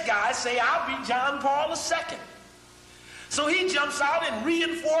 the next guy say, I'll be John Paul II. So he jumps out and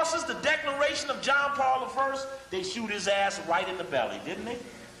reinforces the declaration of John Paul I. They shoot his ass right in the belly, didn't they?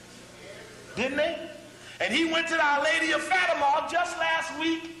 Didn't they? And he went to Our Lady of Fatima just last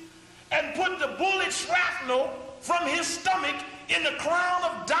week and put the bullet shrapnel from his stomach in the crown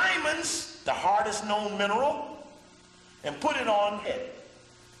of diamonds, the hardest known mineral, and put it on head,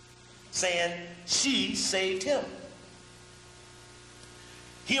 saying she saved him.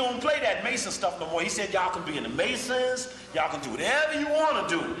 He don't play that Mason stuff no more. He said y'all can be in the Masons, y'all can do whatever you want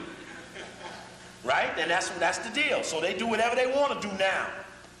to do. Right? And that's the deal. So they do whatever they want to do now.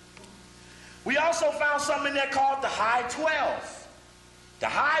 We also found something in there called the High 12. The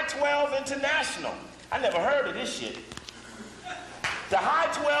High 12 International. I never heard of this shit. The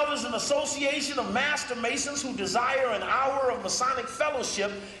High 12 is an association of master masons who desire an hour of Masonic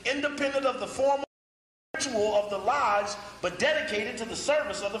fellowship independent of the formal ritual of the lodge, but dedicated to the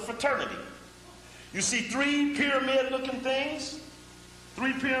service of the fraternity. You see three pyramid-looking things?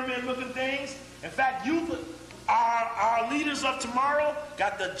 Three pyramid-looking things. In fact, our leaders of tomorrow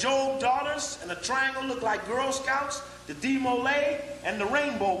got the Job Daughters, and the triangle look like Girl Scouts, the Demolay, and the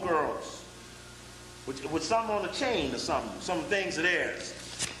Rainbow Girls. With something on the chain or something, some things of theirs.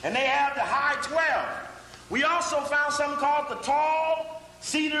 And they have the High 12. We also found something called the Tall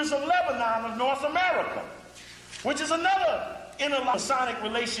Cedars of Lebanon of North America, which is another inter-Masonic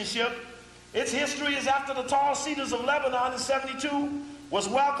relationship. Its history is after the Tall Cedars of Lebanon in 72 was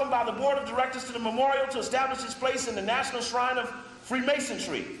welcomed by the board of directors to the memorial to establish its place in the National Shrine of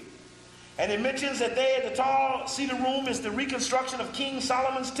Freemasonry. And it mentions that the Tall Cedar Room is the reconstruction of King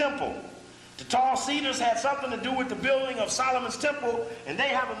Solomon's Temple. The Tall Cedars had something to do with the building of Solomon's Temple, and they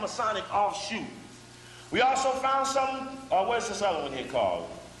have a Masonic offshoot. We also found something, what's this other one here called?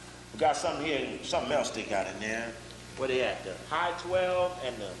 We got something here, something else stick out in there. Where they at? The High 12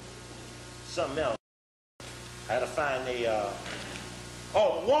 and the something else. I had to find the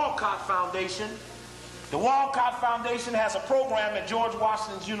Walcott Foundation. The Walcott Foundation has a program at George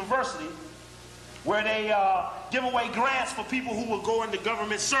Washington University where they give away grants for people who will go into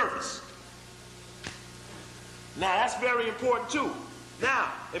government service. Now, that's very important, too.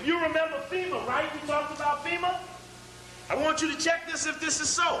 Now, if you remember FEMA, right? We talked about FEMA. I want you to check this if this is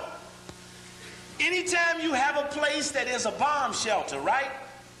so. Anytime you have a place that is a bomb shelter, right?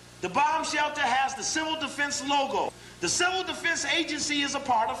 The bomb shelter has the Civil Defense logo. The Civil Defense Agency is a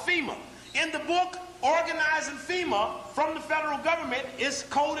part of FEMA. In the book, Organizing FEMA from the federal government is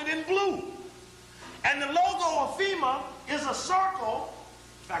coded in blue. And the logo of FEMA is a circle.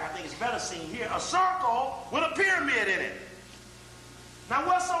 In fact, I think it's better seen here, a circle with a pyramid in it. Now,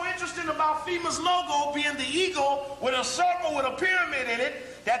 what's so interesting about FEMA's logo being the eagle with a circle with a pyramid in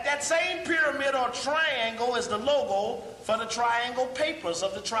it, that same pyramid or triangle is the logo for the triangle papers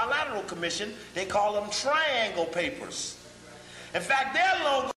of the Trilateral Commission. They call them triangle papers. In fact, their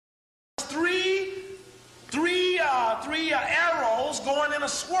logo is three arrows going in a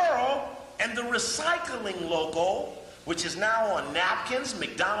swirl, and the recycling logo, which is now on napkins,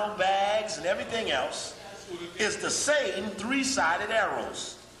 McDonald's bags, and everything else, is the same three-sided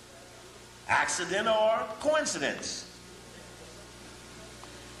arrows. Accident or coincidence?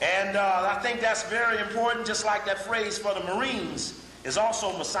 And I think that's very important, just like that phrase for the Marines is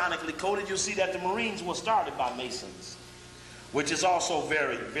also Masonically coded. You'll see that the Marines were started by Masons, which is also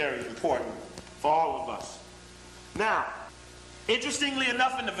very, very important for all of us. Now, interestingly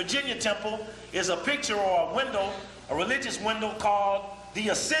enough, in the Virginia Temple is a picture or a window, a religious window called the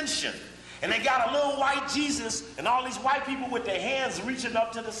Ascension. And they got a little white Jesus and all these white people with their hands reaching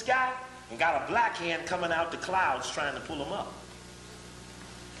up to the sky and got a black hand coming out the clouds trying to pull them up.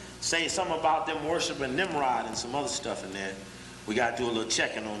 Saying something about them worshiping Nimrod and some other stuff in there. We got to do a little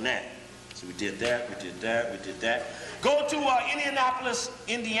checking on that. So we did that, we did that, we did that. Go to Indianapolis,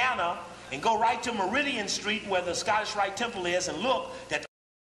 Indiana, and go right to Meridian Street where the Scottish Rite Temple is, and look that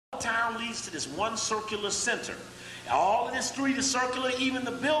the town leads to this one circular center. All of this street is circular, even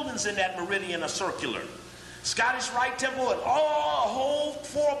the buildings in that meridian are circular. Scottish Rite Temple, and all a whole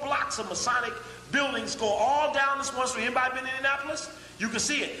 4 blocks of Masonic buildings go all down this one street. Anybody been in Indianapolis? You can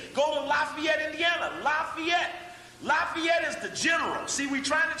see it. Go to Lafayette, Indiana. Lafayette is the general. See, we're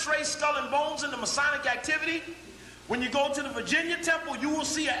trying to trace skull and bones into Masonic activity. When you go to the Virginia Temple, you will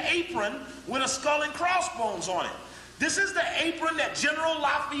see an apron with a skull and crossbones on it. This is the apron that General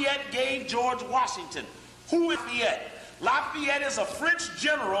Lafayette gave George Washington. Who is Lafayette? Lafayette is a French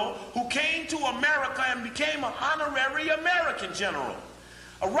general who came to America and became an honorary American general.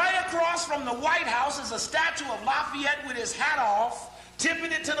 Right across from the White House is a statue of Lafayette with his hat off,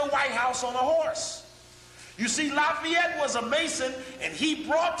 tipping it to the White House on a horse. You see, Lafayette was a Mason, and he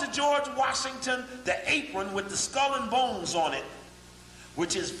brought to George Washington the apron with the skull and bones on it,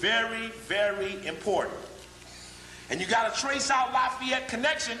 which is very, very important. And you got to trace out Lafayette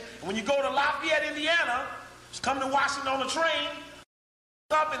connection. And when you go to Lafayette, Indiana, just come to Washington on the train,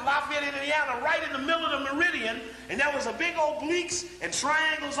 up in Lafayette, Indiana, right in the middle of the meridian, and there was a big obliques and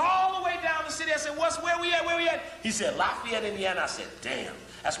triangles all the way down the city. I said, where we at? He said, Lafayette, Indiana. I said, damn,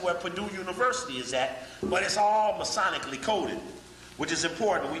 that's where Purdue University is at, but it's all Masonically coded, which is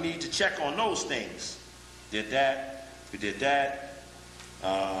important. We need to check on those things. Did that, we did that.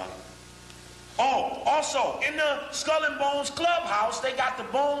 Also, in the Skull and Bones Clubhouse, they got the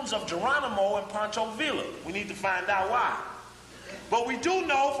bones of Geronimo and Pancho Villa. We need to find out why. But we do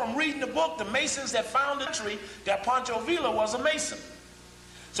know from reading the book, The Masons That Found the Country, that Pancho Villa was a Mason.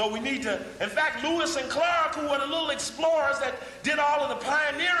 So we need to, in fact, Lewis and Clark, who were the little explorers that did all of the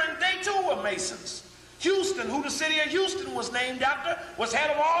pioneering, they too were Masons. Houston, who the city of Houston was named after, was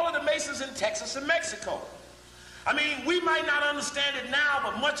head of all of the Masons in Texas and Mexico. I mean, we might not understand it now,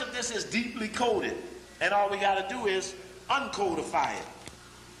 but much of this is deeply coded. And all we got to do is uncodify it.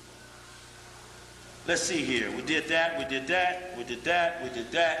 Let's see here. We did that, we did that, we did that, we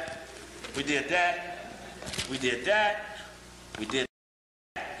did that, we did that, we did that, we did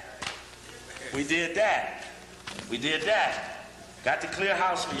that, we did that, we did that. Got the clear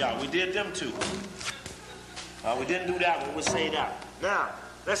house for y'all. We did them too. We didn't do that one. We'll say that. Now,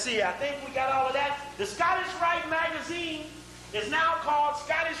 let's see. I think we got all of that. The Scottish Rite magazine is now called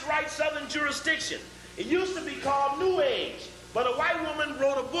Scottish Rite Southern Jurisdiction. It used to be called New Age. But a white woman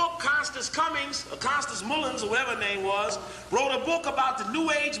wrote a book, Constance Cummings, or Constance Mullins, or whatever her name was, wrote a book about the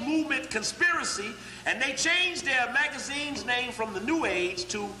New Age movement conspiracy, and they changed their magazine's name from the New Age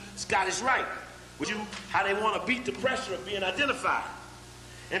to Scottish Rite, which is how they want to beat the pressure of being identified.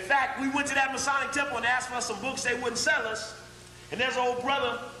 In fact, we went to that Masonic temple and asked for some books they wouldn't sell us, and there's an old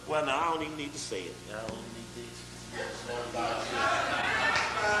brother, well, no, I don't even need to say it. I don't even need this.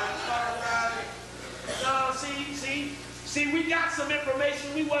 See, we got some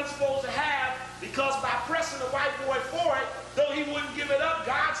information we wasn't supposed to have because by pressing the white boy for it, though he wouldn't give it up,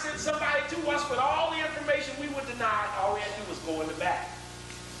 God sent somebody to us with all the information we would deny. All we had to do was go in the back.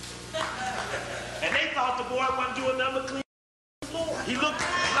 And they thought the boy wasn't doing nothing but clean the floor. He looked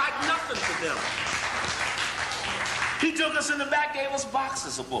like nothing to them. He took us in the back, gave us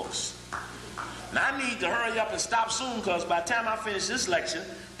boxes of books. Now I need to hurry up and stop soon because by the time I finish this lecture,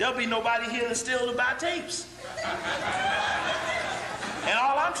 there'll be nobody here to still to buy tapes. And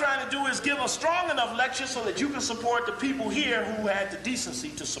all I'm trying to do is give a strong enough lecture so that you can support the people here who had the decency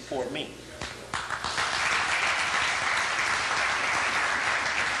to support me.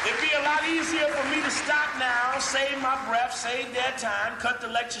 It'd be a lot easier for me to stop now, save my breath, save their time, cut the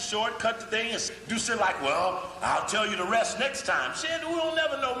lecture short, cut the thing, and do shit like, well, I'll tell you the rest next time. Shit, we'll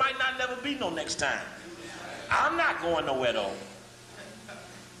never know. Might not never be no next time. I'm not going nowhere, though.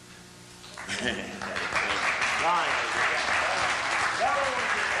 Hey,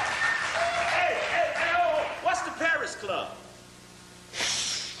 what's the Paris Club?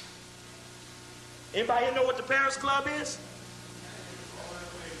 Anybody here know what the Paris Club is?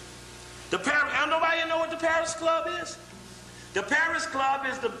 Nobody know what the Paris Club is? The Paris Club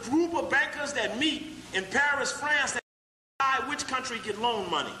is the group of bankers that meet in Paris, France, that decide which country get loan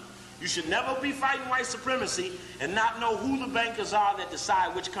money. You should never be fighting white supremacy and not know who the bankers are that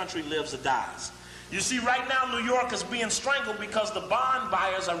decide which country lives or dies. You see, right now, New York is being strangled because the bond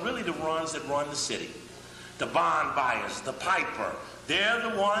buyers are really the ones that run the city. The bond buyers, the piper, they're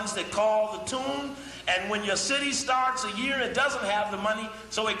the ones that call the tune, and when your city starts a year, it doesn't have the money,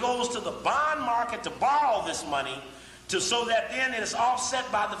 so it goes to the bond market to borrow this money so that then it is offset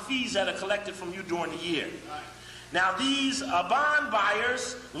by the fees that are collected from you during the year. Now, these bond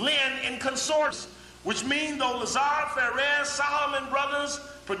buyers lend in consortiums, which mean though Lazard, Ferrer, Solomon Brothers,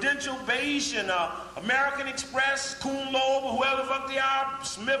 Prudential, Beige, and American Express, Kuhn Loeb, whoever the fuck they are,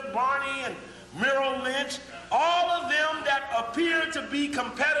 Smith, Barney, and Merrill Lynch, all of them that appear to be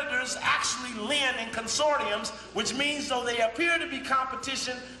competitors actually lend in consortiums, which means though they appear to be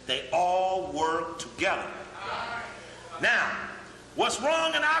competition, they all work together. Now, what's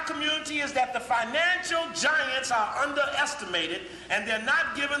wrong in our community is that the financial giants are underestimated and they're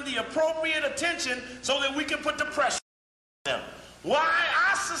not given the appropriate attention so that we can put the pressure on them. Why?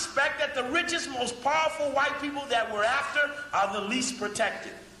 I suspect that the richest, most powerful white people that we're after are the least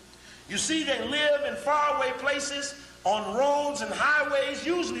protected. You see, they live in faraway places, on roads and highways,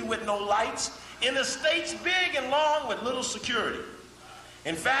 usually with no lights, in estates big and long with little security.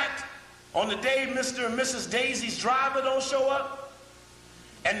 In fact, on the day Mr. and Mrs. Daisy's driver don't show up,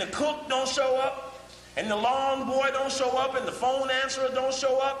 and the cook don't show up, and the lawn boy don't show up, and the phone answerer don't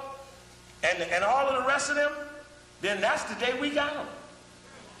show up, and all of the rest of them, then that's the day we got them.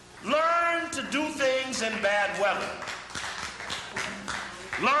 Learn to do things in bad weather.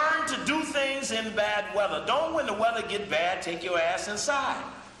 Learn to do things in bad weather. Don't, when the weather get bad, take your ass inside.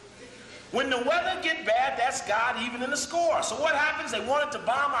 When the weather get bad, that's God even in the score. So what happens? They wanted to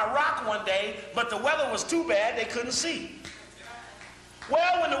bomb Iraq one day, but the weather was too bad they couldn't see.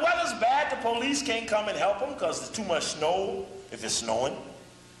 Well, when the weather's bad, the police can't come and help them because there's too much snow, if it's snowing.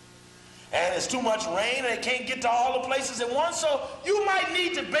 And it's too much rain, and they can't get to all the places they want. So you might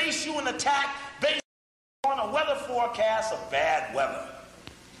need to base you an attack based on a weather forecast of bad weather.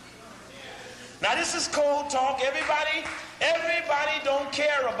 Now this is cold talk. Everybody don't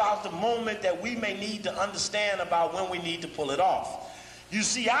care about the moment that we may need to understand about when we need to pull it off. You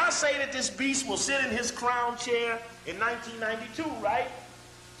see, I say that this beast will sit in his crown chair in 1992, right?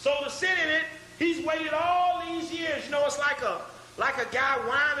 So to sit in it, he's waited all these years. You know, it's like a guy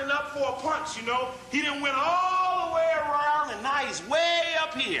winding up for a punch, you know. He done went all the way around and now he's way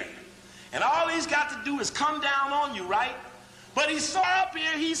up here. And all he's got to do is come down on you, right? But he's so up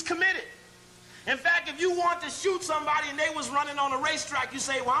here, he's committed. In fact, if you want to shoot somebody and they was running on a racetrack, you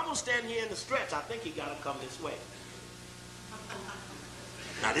say, well, I'm going to stand here in the stretch. I think he got to come this way.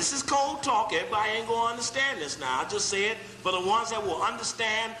 Now, this is cold talk. Everybody ain't going to understand this now. I just say it for the ones that will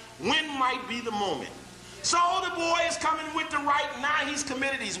understand when might be the moment. So the boy is coming with the right. Now he's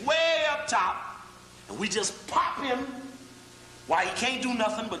committed. He's way up top. And we just pop him while he can't do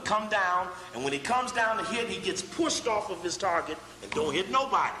nothing but come down. And when he comes down to hit, he gets pushed off of his target and don't hit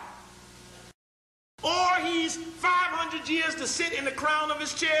nobody. Or he's 500 years to sit in the crown of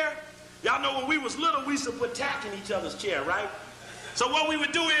his chair. Y'all know when we was little, we used to put tack in each other's chair, right? So what we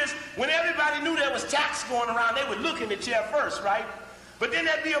would do is, when everybody knew there was tacks going around, they would look in the chair first, right? But then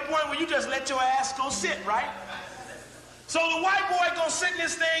there'd be a point where you just let your ass go sit, right? So the white boy gonna sit in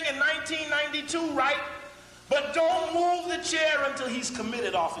this thing in 1992, right? But don't move the chair until he's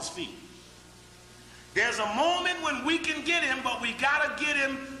committed off his feet. There's a moment when we can get him, but we gotta get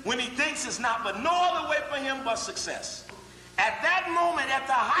him when he thinks it's not, but no other way for him but success. At that moment, at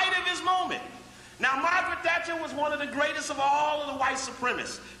the height of his moment. Now, Margaret Thatcher was one of the greatest of all of the white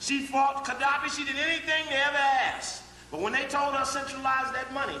supremacists. She fought Gaddafi, she did anything they ever asked. But when they told her centralize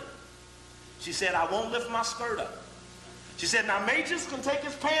that money, she said, I won't lift my skirt up. She said, now Majors can take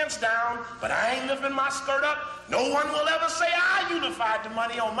his pants down, but I ain't lifting my skirt up. No one will ever say I unified the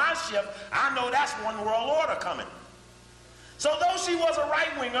money on my shift. I know that's one world order coming. So though she was a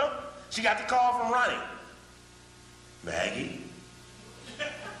right-winger, she got the call from Ronnie. Maggie,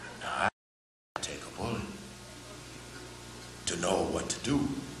 now I take a bullet to know what to do.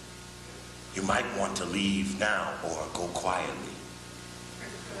 You might want to leave now or go quietly.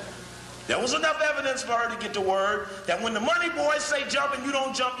 There was enough evidence for her to get the word that when the money boys say jump and you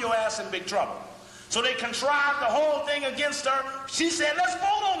don't jump, your ass in big trouble. So they contrived the whole thing against her. She said, let's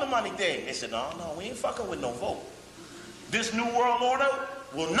vote on the money thing. They said, no, we ain't fucking with no vote. This new world order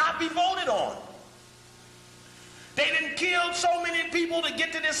will not be voted on. They didn't kill so many people to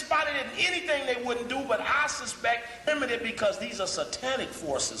get to this spot. They did anything they wouldn't do, but I suspect limited because these are satanic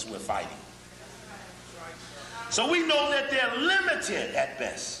forces we're fighting. So we know that they're limited at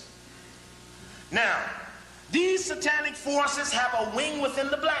best. Now, these satanic forces have a wing within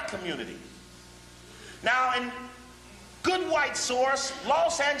the black community. Now, in good white source,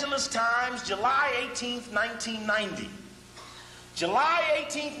 Los Angeles Times, July 18th, 1990. July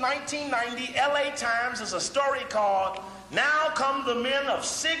 18th, 1990, LA Times is a story called, Now Come the Men of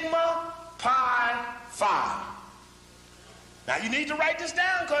Sigma Pi Phi. Now, you need to write this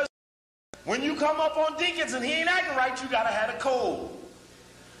down because when you come up on Deacons and he ain't acting right, you gotta have a code.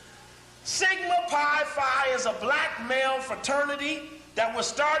 Sigma Pi Phi is a black male fraternity that was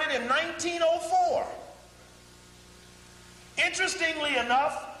started in 1904. Interestingly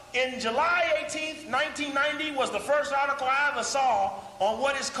enough, in July 18th, 1990 was the first article I ever saw on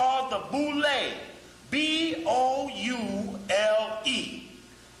what is called the Boule. B-O-U-L-E.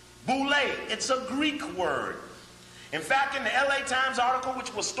 Boule. It's a Greek word. In fact, in the LA Times article,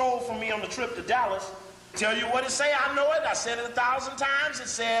 which was stolen from me on the trip to Dallas, tell you what it say. I know it. I said it 1,000 times. It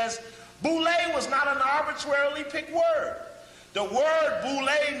says, Boule was not an arbitrarily picked word. The word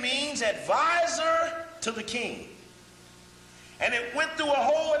boule means advisor to the king. And it went through a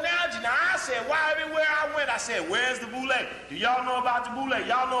whole analogy. Now I said, why everywhere I went, I said, where's the boule? Do y'all know about the boule?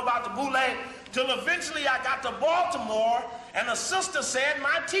 Y'all know about the boule? Till eventually I got to Baltimore, and a sister said,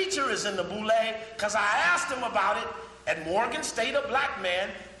 my teacher is in the boule, because I asked him about it at Morgan State, a black man,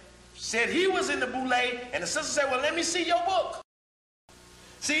 said he was in the boule, and the sister said, well, let me see your book.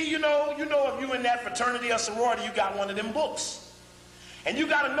 See, you know if you're in that fraternity or sorority, you got one of them books. And you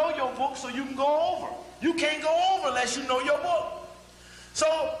got to know your book so you can go over. You can't go over unless you know your book.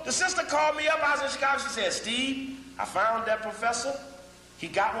 So the sister called me up. I was in Chicago. She said, Steve, I found that professor. He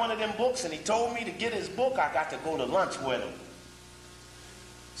got one of them books, and he told me to get his book. I got to go to lunch with him.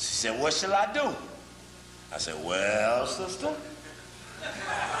 She said, what shall I do? I said, well, sister.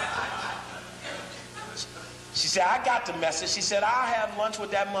 She said, I got the message. She said, I'll have lunch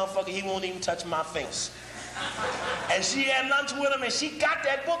with that motherfucker. He won't even touch my fingers. And she had lunch with him, and she got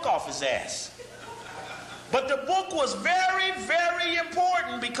that book off his ass. But the book was very, very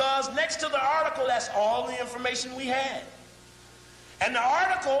important, because next to the article, that's all the information we had. And the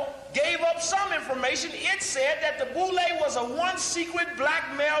article gave up some information. It said that the Boule was a one-secret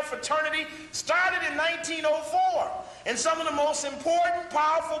black male fraternity started in 1904. And some of the most important,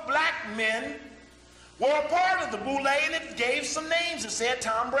 powerful black men were a part of the Boule, and it gave some names. It said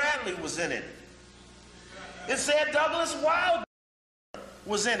Tom Bradley was in it. It said Douglas Wilder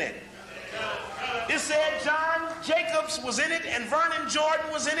was in it. It said John Jacobs was in it, and Vernon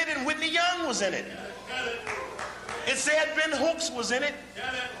Jordan was in it, and Whitney Young was in it. It said Ben Hooks was in it.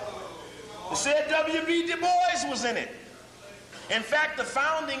 It said W.B. Du Bois was in it. In fact, the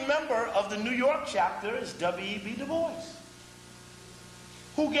founding member of the New York chapter is W.E.B. Du Bois,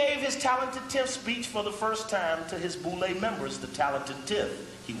 who gave his Talented TIFF speech for the first time to his Boule members, the Talented TIFF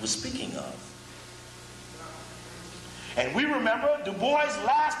he was speaking of. And we remember Du Bois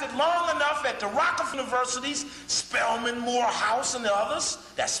lasted long enough at the Rockefeller Universities, Spelman, Morehouse, and the others.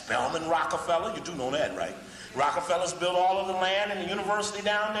 That's Spelman, Rockefeller. You do know that, right? Rockefellers built all of the land in the university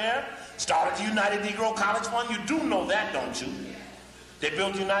down there, started the United Negro College Fund. You do know that, don't you? They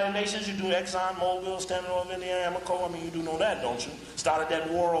built the United Nations. You do Exxon, Mobil, Standard Oil of Indiana, Amoco. I mean, you do know that, don't you? Started that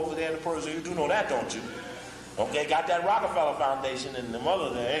war over there in the Persia. You do know that, don't you? Okay, got that Rockefeller Foundation and the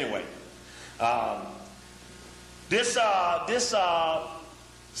mother there. Anyway, this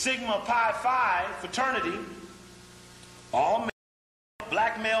Sigma Pi Phi fraternity, all male,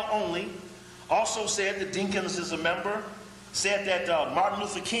 black male only, also said that Dinkins is a member, said that Martin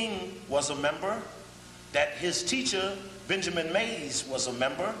Luther King was a member, that his teacher, Benjamin Mays, was a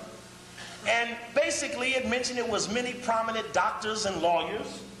member, and basically it mentioned it was many prominent doctors and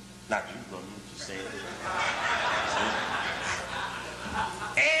lawyers. Not you, but just say it.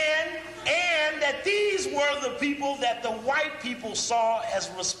 And that these were the people that the white people saw as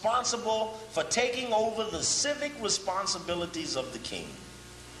responsible for taking over the civic responsibilities of the king.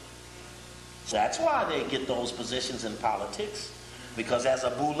 So that's why they get those positions in politics, because as a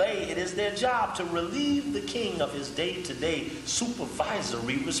boule, it is their job to relieve the king of his day-to-day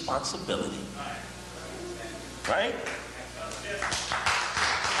supervisory responsibility. Right?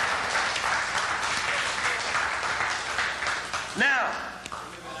 Now,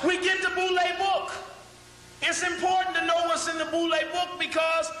 we get the Boule book. It's important to know what's in the Boule book,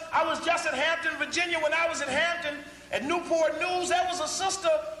 because I was just in Hampton, Virginia. When I was in Hampton at Newport News, there was a sister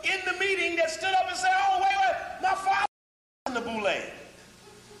in the meeting that stood up and said, oh, wait, my father in the Boule.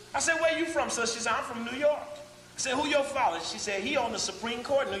 I said, where you from, sister? She said, I'm from New York. I said, who your father? She said, he on the Supreme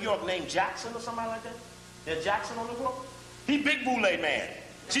Court in New York, named Jackson or somebody like that. There's Jackson on the book. He big Boule man.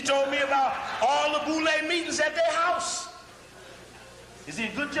 She told me about all the Boule meetings at their house. Is he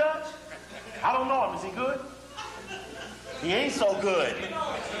a good judge? I don't know him. Is he good? He ain't so good.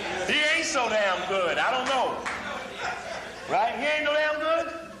 He ain't so damn good. I don't know. Right? He ain't no damn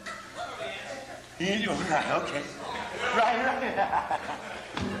good? He ain't, right, okay. Right.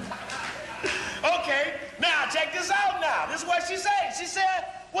 Okay, now check this out now. This is what she said. She said,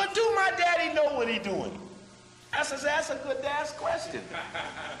 well, do my daddy know what he doing? I said, that's a good ass question.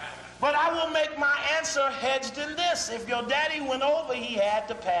 But I will make my answer hedged in this. If your daddy went over, he had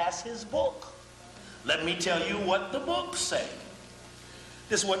to pass his book. Let me tell you what the books say.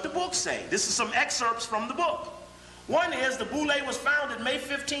 This is what the books say. This is some excerpts from the book. One is the Boule was founded May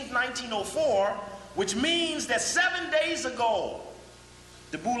 15, 1904, which means that 7 days ago,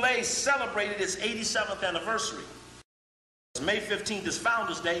 the Boule celebrated its 87th anniversary. May 15th is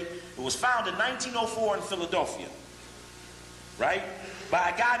Founders Day. It was founded in 1904 in Philadelphia, right? By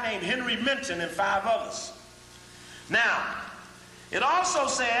a guy named Henry Minton and 5 others. Now, it also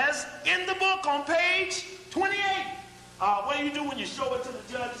says in the book on page 28, what do you do when you show it to the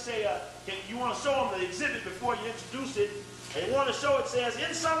judge? You say, you want to show them the exhibit before you introduce it. And you want to show it says,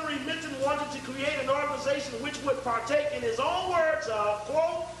 in summary, Minton wanted to create an organization which would partake in his own words of,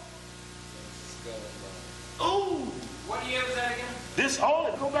 quote, ooh. What year was that again? This,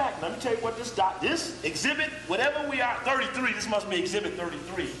 go back. Let me tell you what this exhibit, whatever we are, 33, this must be exhibit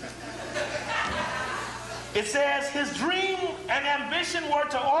 33. It says his dream and ambition were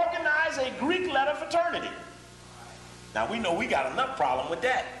to organize a Greek letter fraternity. Now we know we got enough problem with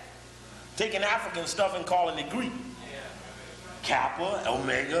that. Taking African stuff and calling it Greek. Kappa,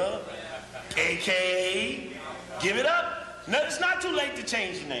 Omega, AKA, give it up. No, it's not too late to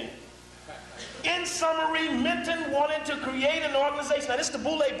change the name. In summary, Minton wanted to create an organization. Now, this is the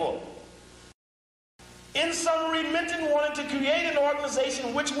Boule book. In summary, Minton wanted to create an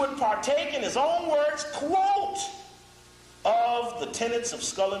organization which would partake, in his own words, quote, of the tenets of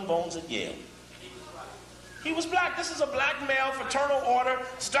Skull and Bones at Yale. He was black. This is a black male fraternal order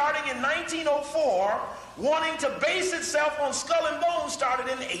starting in 1904, wanting to base itself on Skull and Bones, started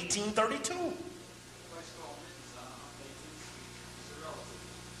in 1832.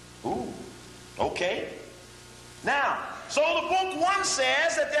 Ooh. Okay. Now, so the book 1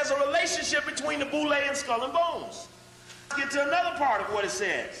 says that there's a relationship between the Boule and Skull and Bones. Let's get to another part of what it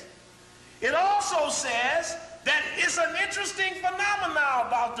says. It also says that it's an interesting phenomenon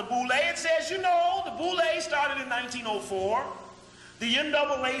about the Boule. It says, you know, the Boule started in 1904. The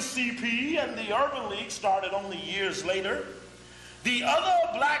NAACP and the Urban League started only years later. The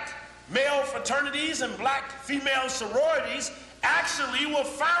other black male fraternities and black female sororities actually were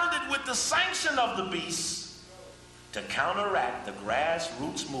founded with the sanction of the beast to counteract the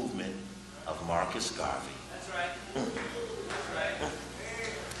grassroots movement of Marcus Garvey. That's right. That's right.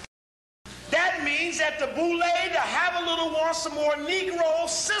 That means that the Boule, to have a little some more Negro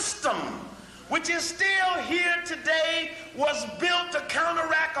system, which is still here today, was built to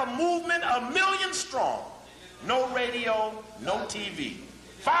counteract a movement 1 million strong. No radio, no TV.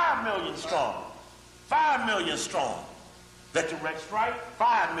 5 million strong. 5 million strong. Let the wreck strike,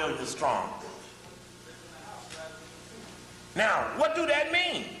 5 million strong. Now, what do that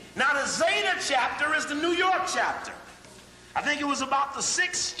mean? Now, the Zeta chapter is the New York chapter. I think it was about the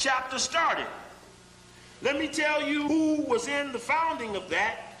 6th chapter started. Let me tell you who was in the founding of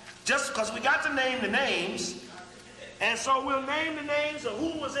that, just because we got to name the names. And so we'll name the names of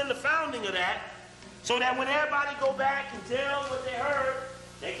who was in the founding of that, so that when everybody go back and tell what they heard,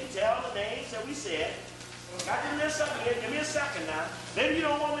 they can tell the names that we said. Got the list up here. Give me a second now. Maybe you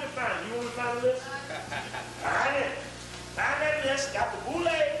don't want me to find it. You want me to find the list? Find it. Find that list. Got the Boule,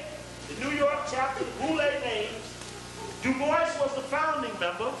 the New York chapter, the Boule names. Du Bois was the founding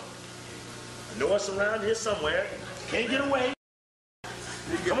member. I know it's around here somewhere. Can't get away.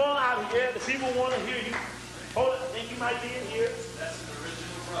 Come on out of here. The people want to hear you. Hold it. I think you might be in here. That's an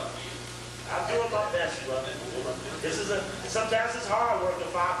original brother. I'm doing my best, brother. Sometimes it's hard work to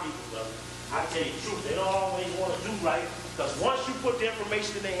find people, brother. I tell you the truth, they don't always want to do right, because once you put the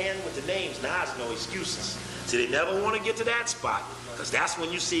information in their hand with the names, now there's no excuses. So they never want to get to that spot, because that's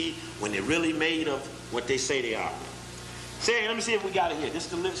when you see when they're really made of what they say they are. Say, let me see if we got it here. This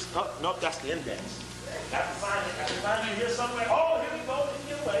is the list. Oh, nope, that's the index. I can find it. I can find you here somewhere. Oh, here we go. Didn't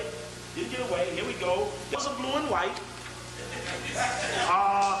get away. Didn't get away. Here we go. Those are blue and white.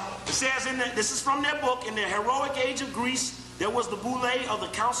 It says this is from their book, in the heroic age of Greece, there was the Boule of the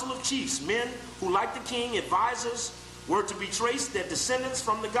Council of Chiefs, men who, like the king, advisors, were to be traced their descendants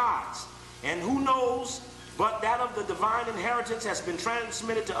from the gods. And who knows, but that of the divine inheritance has been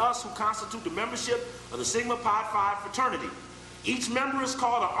transmitted to us who constitute the membership of the Sigma Pi Phi fraternity. Each member is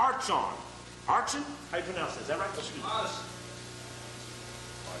called an archon. Archon? How do you pronounce it? Is that right?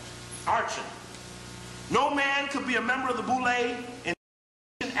 Archon. No man could be a member of the Boule in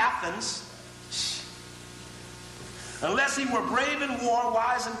Athens unless he were brave in war,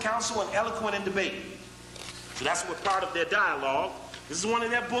 wise in counsel, and eloquent in debate. So that's what part of their dialogue. This is one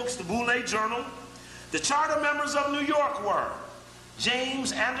of their books, the Boule Journal. The charter members of New York were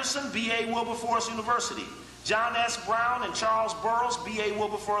James Anderson, B.A. Wilberforce University, John S. Brown and Charles Burroughs, B.A.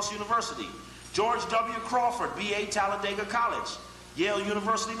 Wilberforce University, George W. Crawford, B.A. Talladega College, Yale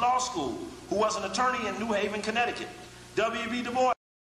University Law School, who was an attorney in New Haven, Connecticut, W.B. Du Bois,